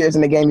barely 2 years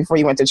in the game before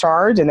you went to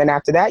charge. And then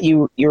after that,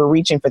 you were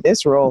reaching for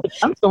this role.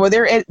 So was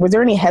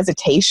there any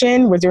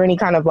hesitation? Was there any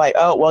kind of like,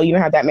 oh, well, you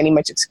don't have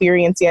much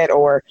experience yet?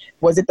 Or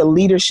was it the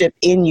leadership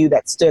in you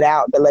that stood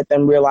out that let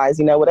them realize,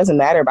 it doesn't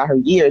matter about her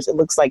years. It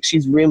looks like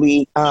she's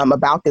really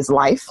about this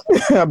life,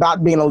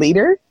 about being a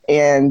leader.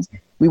 And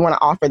we want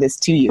to offer this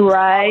to you.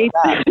 Right.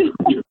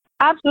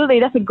 Absolutely.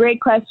 That's a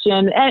great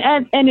question.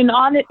 And in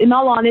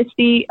all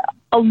honesty,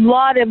 a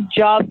lot of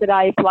jobs that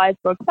I applied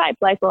for, because I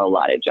applied for a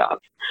lot of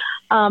jobs.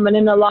 And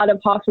then a lot of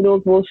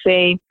hospitals will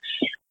say,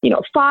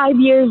 5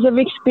 years of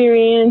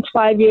experience,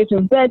 5 years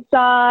of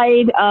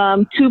bedside,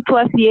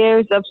 2+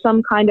 years of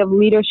some kind of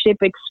leadership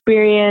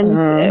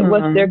experience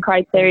was their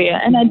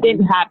criteria. And I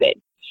didn't have it.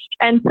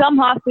 And some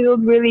hospitals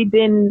really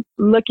didn't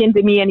look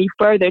into me any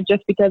further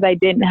just because I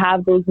didn't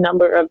have those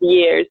number of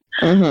years.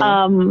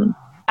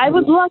 I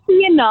was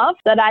lucky enough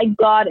that I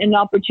got an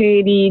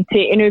opportunity to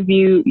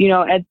interview,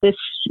 at this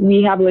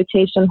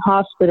rehabilitation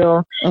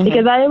hospital,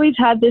 because I always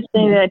had this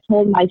thing that I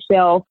told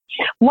myself,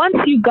 once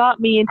you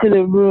got me into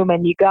the room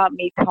and you got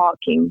me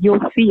talking, you'll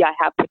see I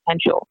have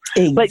potential.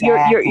 Exactly.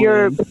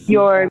 But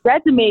your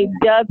resume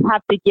does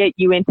have to get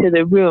you into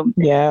the room.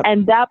 Yeah.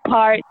 And that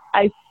part,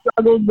 I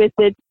struggled with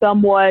it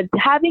somewhat.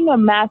 Having a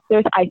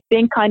master's, I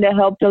think, kind of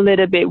helped a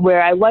little bit,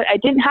 where I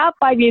didn't have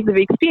 5 years of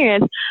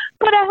experience,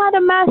 but I had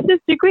a master's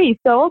degree.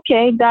 So,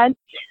 okay,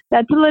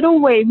 that's a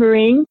little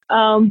wavering.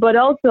 But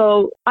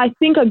also, I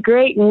think a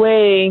great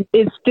way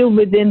is still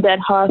within that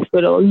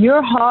hospital.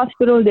 Your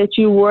hospital that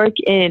you work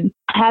in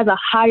has a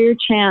higher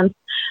chance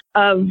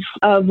of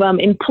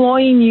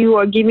employing you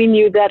or giving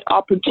you that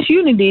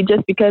opportunity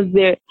just because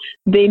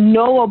they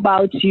know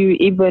about you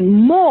even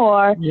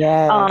more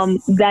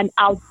than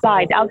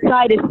outside.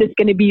 Outside is just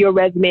going to be your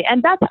resume.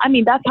 And that's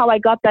how I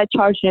got that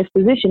charge nurse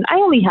position. I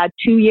only had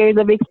 2 years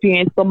of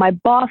experience, but my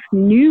boss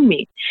knew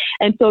me.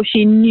 And so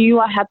she knew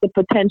I had the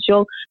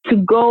potential to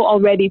go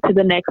already to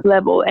the next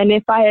level. And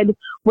if I had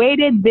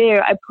waited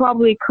there, I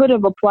probably could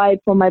have applied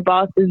for my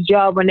boss's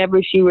job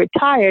whenever she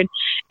retired,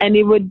 and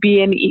it would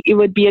be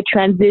a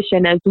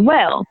transition as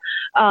well.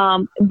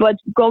 But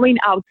going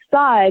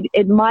outside,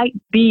 it might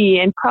be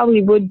and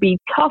probably would be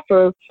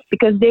tougher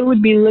because they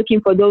would be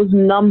looking for those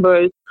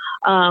numbers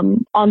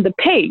on the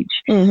page.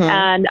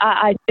 And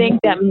I think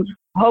that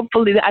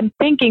hopefully, I'm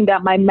thinking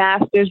that my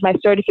master's, my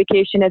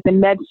certification as a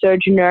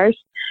med-surg nurse,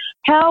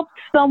 helped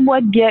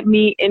somewhat get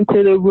me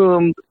into the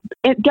room.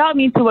 It got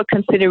me into a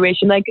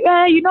consideration, like,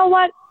 you know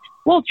what?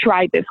 We'll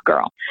try this,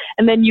 girl.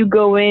 And then you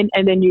go in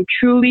and then you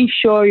truly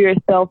show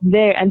yourself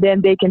there. And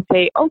then they can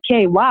say,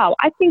 okay, wow,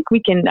 I think we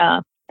can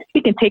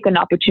take an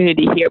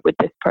opportunity here with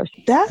this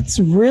person. That's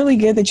really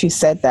good that you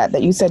said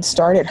that you said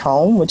start at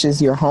home, which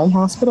is your home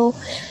hospital,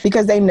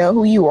 because they know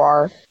who you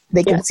are.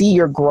 They can see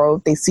your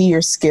growth. They see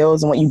your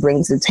skills and what you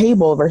bring to the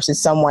table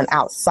versus someone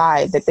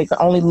outside that they can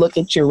only look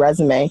at your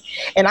resume.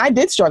 And I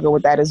did struggle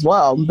with that as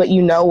well. But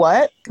you know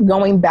what?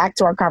 Going back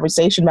to our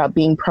conversation about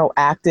being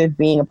proactive,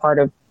 being a part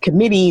of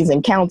committees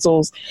and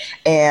councils,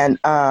 and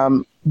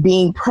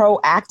being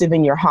proactive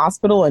in your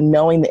hospital and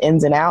knowing the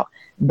ins and outs,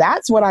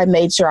 that's what I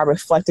made sure I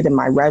reflected in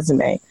my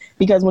resume.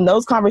 because when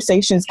those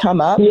conversations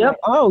come up, Yep. like,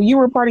 oh, you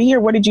were part of here.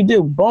 What did you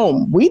do?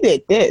 Boom. We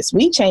did this.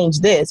 We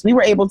changed this. We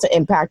were able to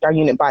impact our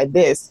unit by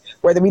this,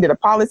 whether we did a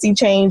policy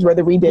change,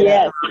 whether we did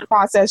Yes. a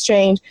process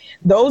change.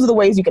 Those are the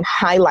ways you can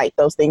highlight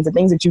those things, the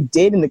things that you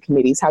did in the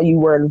committees, how you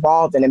were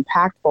involved and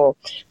impactful.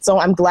 So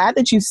I'm glad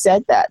that you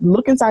said that.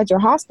 Look inside your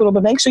hospital,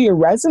 but make sure your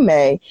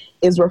resume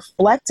is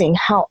reflecting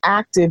how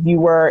active you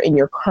were in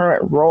your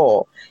current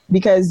role,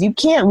 because you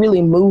can't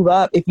really move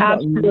up if you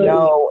Absolutely. don't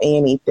know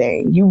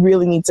anything. You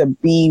really need to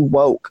be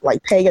woke,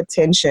 like pay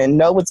attention,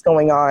 know what's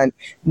going on,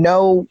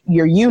 know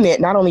your unit,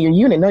 not only your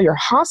unit, know your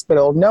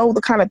hospital, know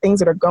the kind of things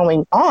that are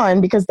going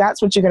on, because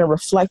that's what you're going to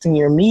reflect in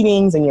your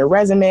meetings and your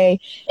resume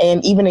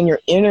and even in your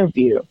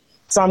interview.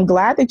 So I'm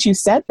glad that you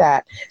said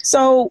that.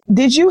 So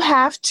did you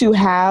have to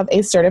have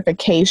a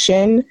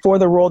certification for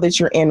the role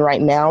that you're in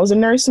right now as a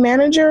nurse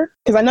manager?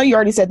 Because I know you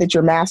already said that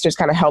your master's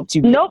kind of helped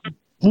you. Nope.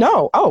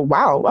 No. Oh,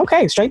 wow.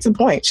 Okay. Straight to the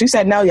point. She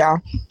said no,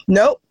 y'all.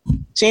 Nope.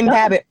 She didn't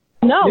have it.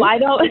 No, Nope. I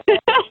don't.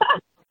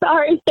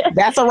 Sorry.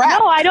 That's a wrap.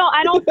 No, I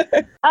don't.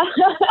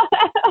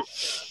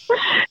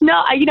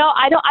 No,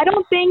 I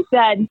don't think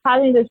that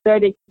having the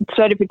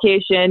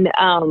certification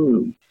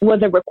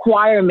was a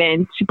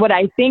requirement, but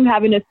I think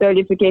having a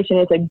certification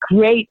is a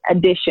great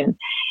addition,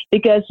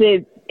 because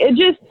it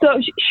just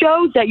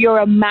shows that you're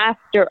a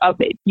master of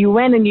it. You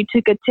went and you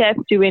took a test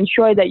to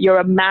ensure that you're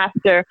a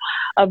master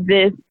of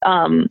this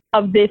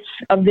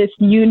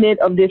unit,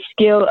 of this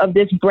skill, of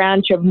this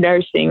branch of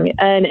nursing.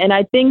 And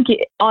I think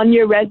on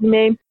your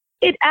resume,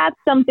 it adds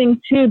something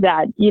to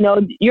that.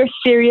 You're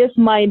serious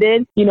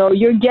minded,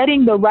 you're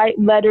getting the right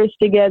letters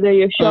together.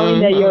 You're showing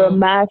that you're a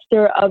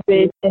master of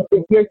it. And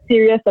you're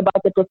serious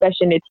about the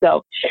profession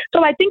itself.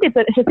 So I think it's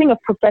a thing of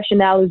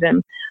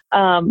professionalism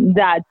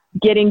that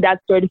getting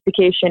that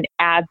certification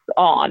adds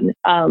on.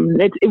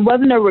 It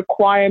wasn't a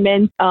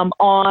requirement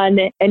on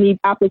any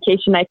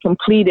application I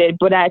completed,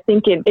 but I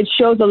think it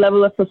shows a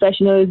level of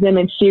professionalism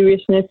and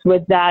seriousness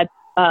with that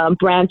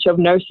branch of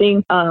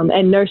nursing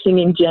and nursing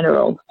in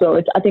general.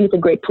 So I think it's a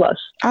great plus.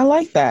 I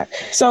like that.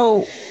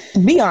 So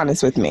be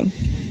honest with me,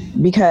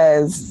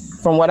 because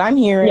from what I'm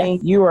hearing,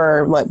 you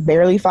are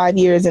barely 5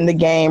 years in the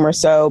game or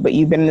so, but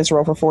you've been in this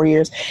role for 4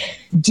 years.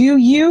 Do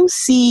you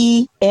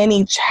see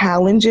any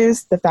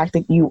challenges, the fact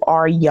that you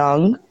are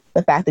young,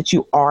 the fact that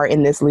you are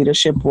in this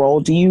leadership role?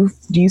 Do you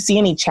see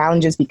any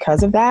challenges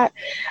because of that?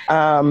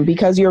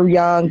 Because you're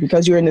young,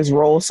 because you're in this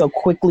role so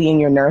quickly in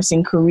your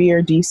nursing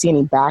career, do you see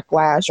any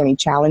backlash or any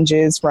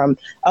challenges from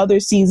other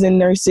seasoned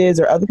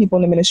nurses or other people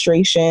in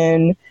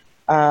administration?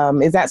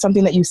 Is that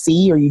something that you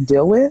see or you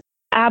deal with?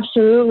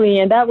 Absolutely.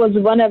 And that was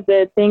one of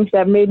the things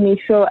that made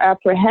me so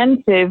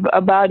apprehensive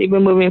about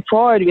even moving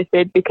forward with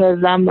it,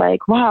 because I'm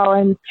like, wow,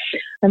 I'm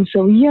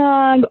so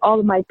young. All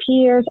of my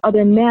peers,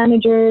 other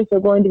managers are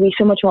going to be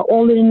so much more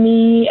older than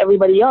me.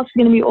 Everybody else is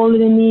going to be older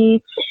than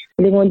me.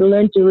 They're going to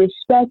learn to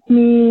respect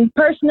me.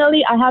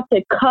 Personally, I have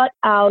to cut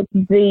out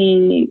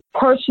the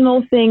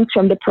personal things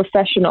from the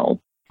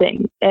professional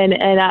thing. And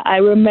I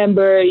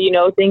remember,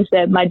 things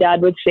that my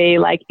dad would say,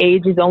 like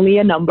age is only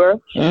a number.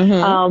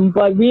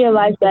 But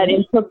realize that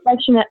in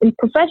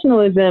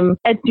professionalism,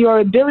 it's your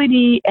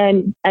ability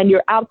and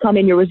your outcome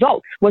and your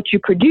results, what you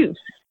produce.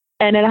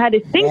 And then I had to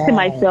think to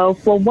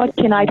myself, well, what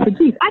can I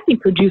produce? I can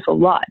produce a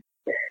lot.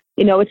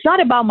 It's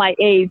not about my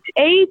age.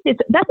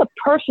 That's a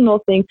personal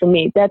thing for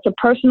me. That's a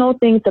personal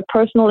thing. It's a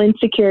personal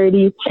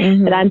insecurity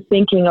that I'm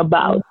thinking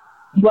about.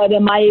 But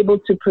am I able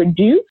to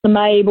produce? Do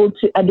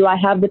I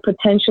have the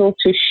potential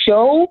to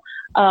show?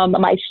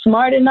 Am I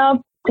smart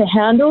enough to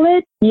handle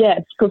it?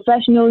 Yes,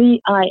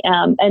 professionally I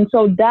am. And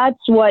so that's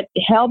what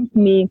helped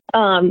me,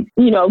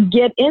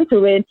 get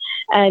into it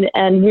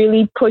and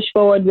really push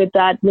forward with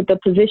the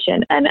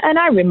position. And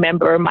I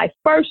remember my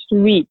first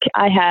week,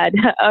 I had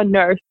a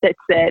nurse that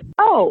said,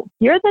 "Oh,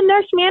 you're the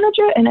nurse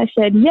manager?" And I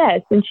said,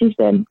 "Yes." And she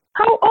said,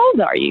 "How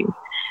old are you?"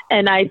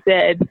 And I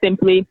said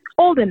simply,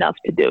 "Old enough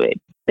to do it.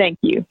 Thank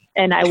you."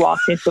 And I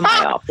walked into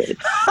my office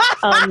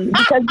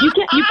because you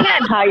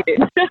can't hide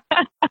it.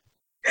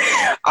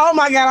 Oh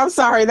my God, I'm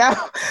sorry.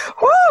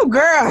 Woo,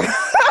 girl.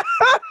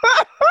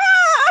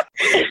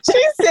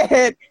 She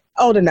said,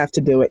 "Old enough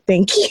to do it.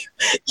 Thank you."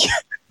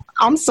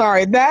 I'm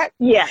sorry.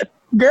 Yes.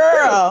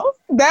 Girl,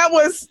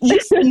 you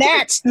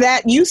snatched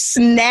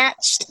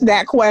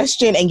that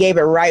question and gave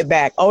it right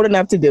back. Old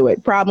enough to do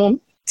it.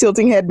 Problem?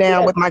 Tilting head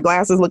down with my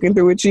glasses looking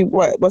through at you.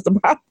 What's the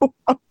problem?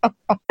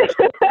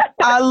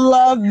 I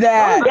love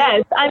that. Oh,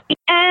 yes.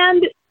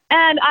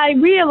 And I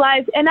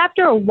realized, and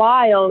after a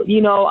while,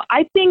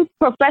 I think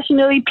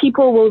professionally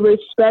people will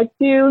respect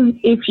you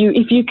if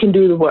you can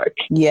do the work.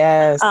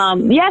 Yes.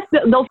 Yes,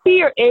 they'll see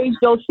your age,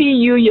 they'll see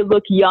you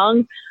look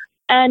young,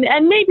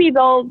 and maybe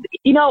they'll,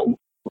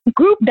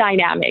 group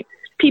dynamics.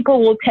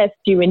 People will test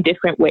you in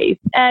different ways.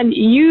 And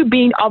you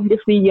being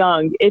obviously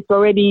young, it's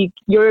already,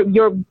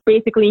 you're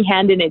basically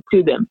handing it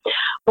to them.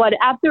 But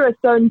after a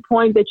certain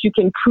point that you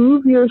can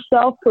prove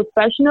yourself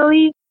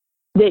professionally,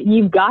 that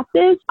you've got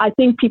this, I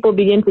think people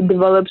begin to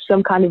develop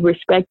some kind of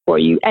respect for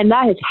you. And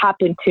that has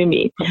happened to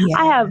me.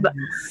 Yes.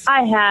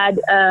 I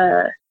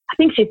I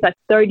think she's a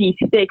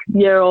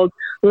 36-year-old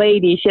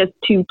lady. She has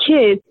 2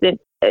 kids that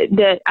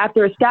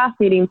after a staff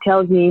meeting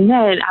tells me,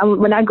 man,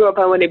 when I grow up,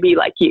 I want to be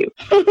like you,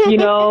 you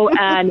know,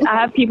 and I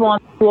have people on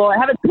the floor. I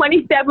have a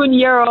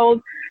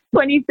 27-year-old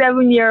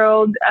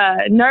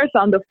nurse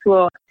on the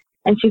floor.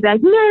 And she's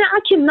like, man, I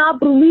cannot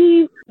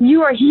believe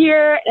you are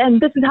here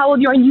and this is how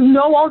old you are and you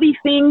know all these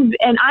things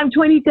and I'm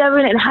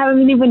 27 and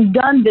haven't even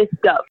done this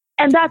stuff.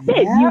 And that's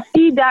it. You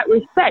see that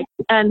respect.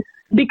 And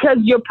because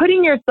you're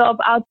putting yourself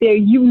out there,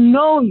 you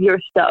know your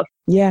stuff.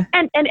 Yeah.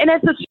 And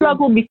it's a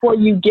struggle before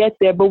you get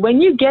there. But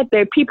when you get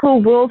there,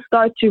 people will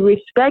start to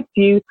respect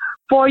you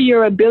for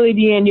your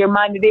ability and your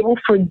mind. They will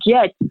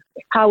forget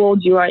how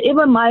old you are.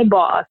 Even my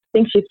boss, I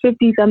think she's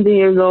 50-something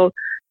years old,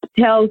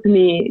 tells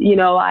me, you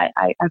know, I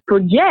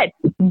forget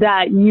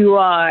that you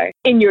are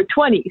in your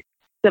 20s.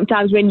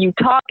 Sometimes when you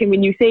talk and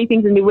when you say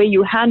things and the way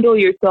you handle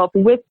yourself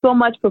with so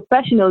much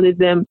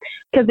professionalism,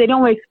 because they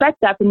don't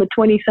expect that from a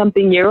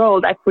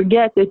 20-something-year-old, I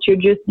forget that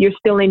you're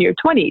still in your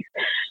 20s.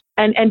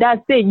 And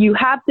that's it. You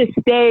have to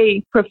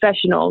stay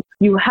professional.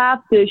 You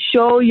have to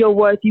show your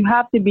worth. You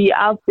have to be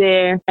out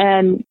there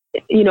and,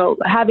 you know,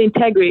 have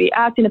integrity,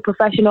 act in a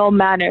professional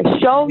manner,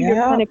 show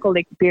your clinical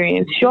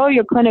experience, show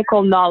your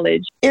clinical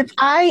knowledge. If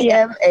I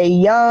am a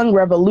young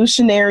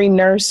revolutionary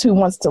nurse who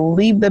wants to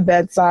leave the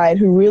bedside,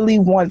 who really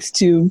wants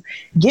to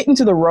get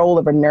into the role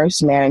of a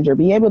nurse manager,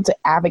 be able to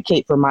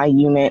advocate for my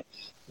unit,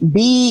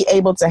 be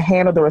able to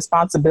handle the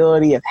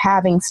responsibility of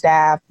having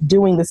staff,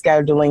 doing the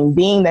scheduling,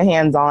 being the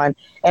hands-on,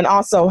 and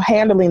also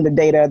handling the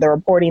data, the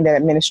reporting that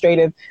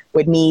administrative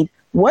would need,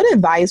 what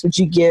advice would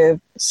you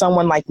give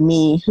someone like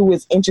me who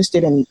is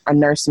interested in a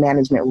nurse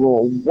management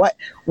role?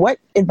 What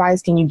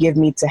advice can you give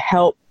me to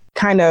help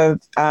kind of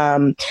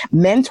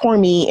mentor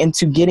me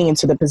into getting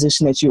into the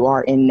position that you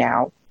are in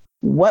now?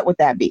 What would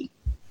that be?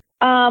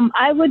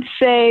 I would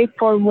say,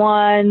 for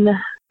one,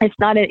 it's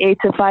not an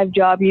 8-to-5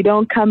 job. You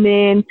don't come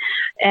in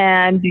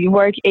and you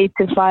work 8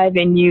 to 5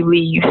 and you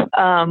leave.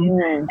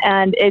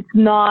 And it's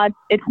not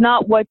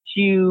what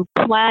you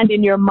planned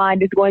in your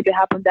mind is going to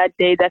happen that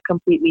day that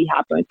completely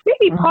happens.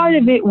 Maybe part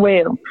of it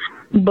will,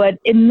 but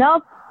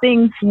enough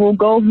things will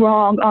go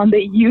wrong on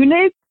the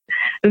unit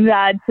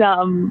that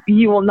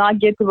you will not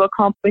get to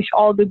accomplish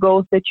all the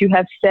goals that you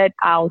have set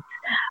out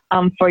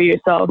for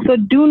yourself. So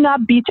do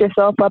not beat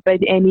yourself up at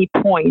any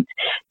point.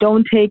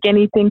 Don't take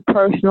anything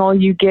personal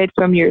you get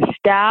from your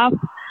staff.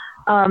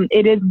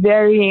 It is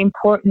very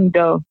important,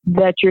 though,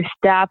 that your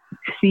staff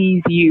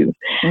sees you.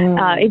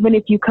 Even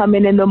if you come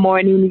in the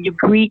morning, you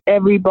greet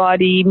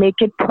everybody, make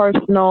it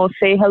personal,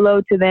 say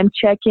hello to them,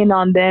 check in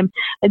on them.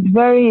 It's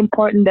very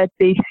important that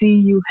they see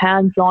you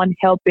hands-on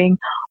helping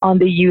on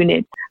the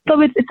unit. So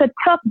it's a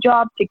tough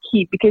job to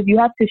keep because you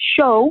have to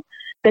show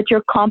that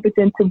you're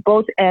competent to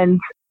both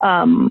ends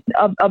of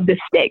the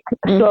stick.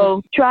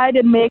 So try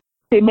to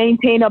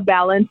maintain a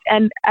balance,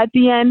 and at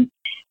the end,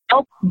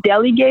 help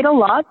delegate a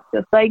lot,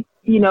 just like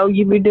you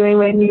were doing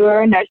when you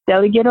were a nurse.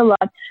 Delegate a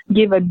lot,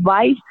 give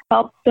advice,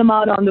 help them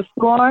out on the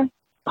floor,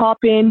 pop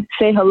in,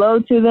 say hello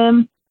to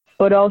them,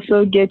 but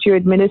also get your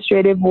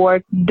administrative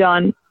work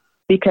done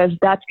because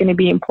that's going to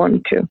be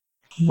important too.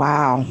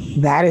 Wow,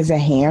 that is a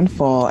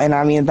handful. And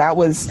I mean, I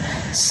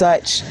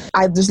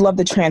just love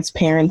the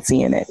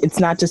transparency in it. It's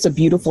not just a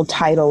beautiful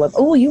title of,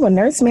 oh, you a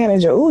nurse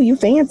manager, oh, you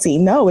fancy.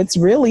 No, it's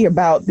really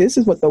about, this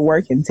is what the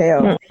work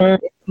entails.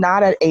 It's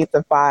not at 8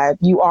 to 5.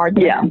 You are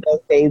getting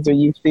those days where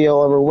you feel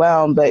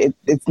overwhelmed, but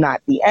it's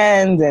not the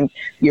end, and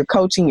you're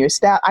coaching your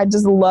staff. I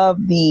just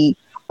love the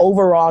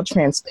overall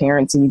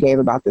transparency you gave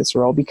about this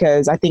role,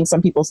 because I think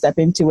some people step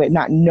into it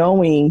not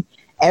knowing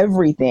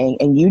everything,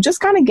 and you just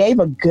kind of gave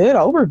a good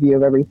overview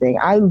of everything.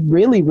 I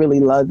really,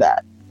 really love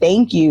that.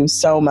 Thank you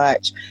so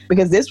much,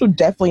 because this would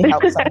definitely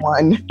help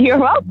someone You're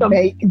welcome.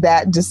 make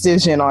that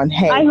decision on,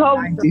 hey, I hope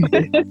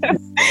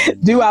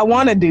do I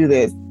want to do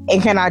this?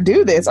 And can I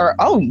do this? Or,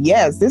 oh,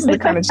 yes, this is the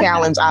kind of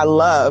challenge I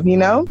love,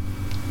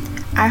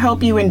 I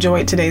hope you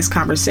enjoyed today's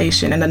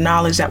conversation and the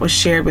knowledge that was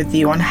shared with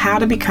you on how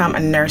to become a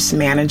nurse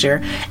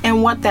manager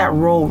and what that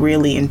role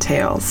really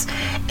entails.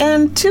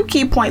 And 2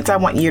 key points I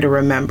want you to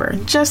remember.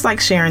 Just like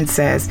Sharon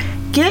says,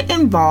 get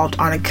involved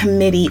on a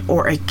committee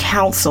or a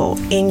council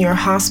in your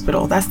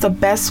hospital. That's the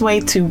best way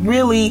to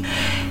really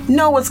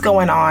know what's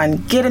going on,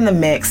 get in the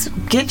mix,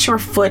 get your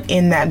foot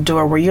in that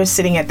door where you're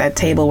sitting at that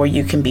table where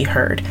you can be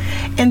heard.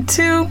 And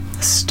 2,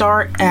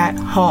 start at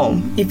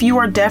home. If you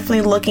are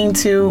definitely looking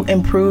to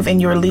improve in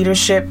your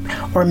leadership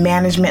or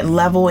management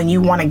level and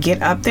you want to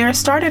get up there,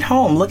 start at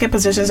home. Look at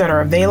positions that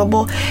are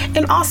available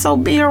and also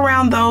be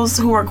around those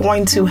who are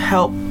going to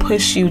help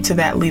push you to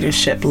that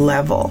leadership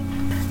level.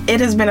 It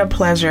has been a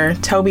pleasure.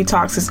 Toby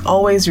Talks is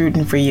always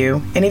rooting for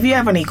you. And if you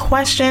have any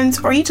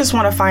questions or you just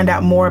want to find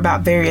out more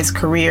about various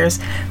careers,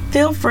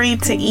 feel free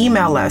to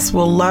email us.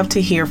 We'll love to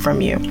hear from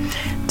you.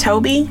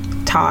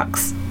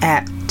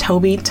 tobytalks@tobytalks.com.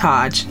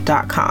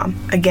 tobytaj.com.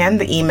 Again,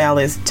 the email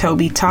is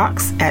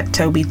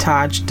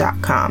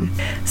tobytalks@tobytaj.com.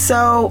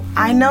 So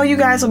I know you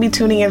guys will be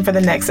tuning in for the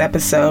next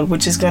episode,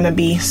 which is going to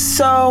be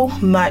so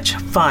much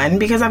fun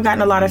because I've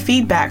gotten a lot of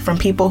feedback from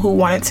people who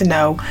wanted to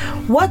know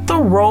what the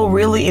role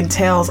really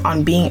entails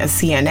on being a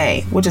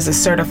CNA, which is a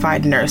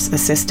certified nurse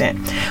assistant.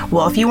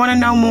 Well, if you want to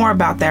know more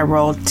about that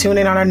role, tune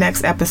in on our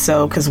next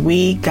episode because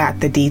we got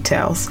the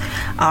details.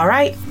 All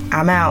right,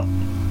 I'm out.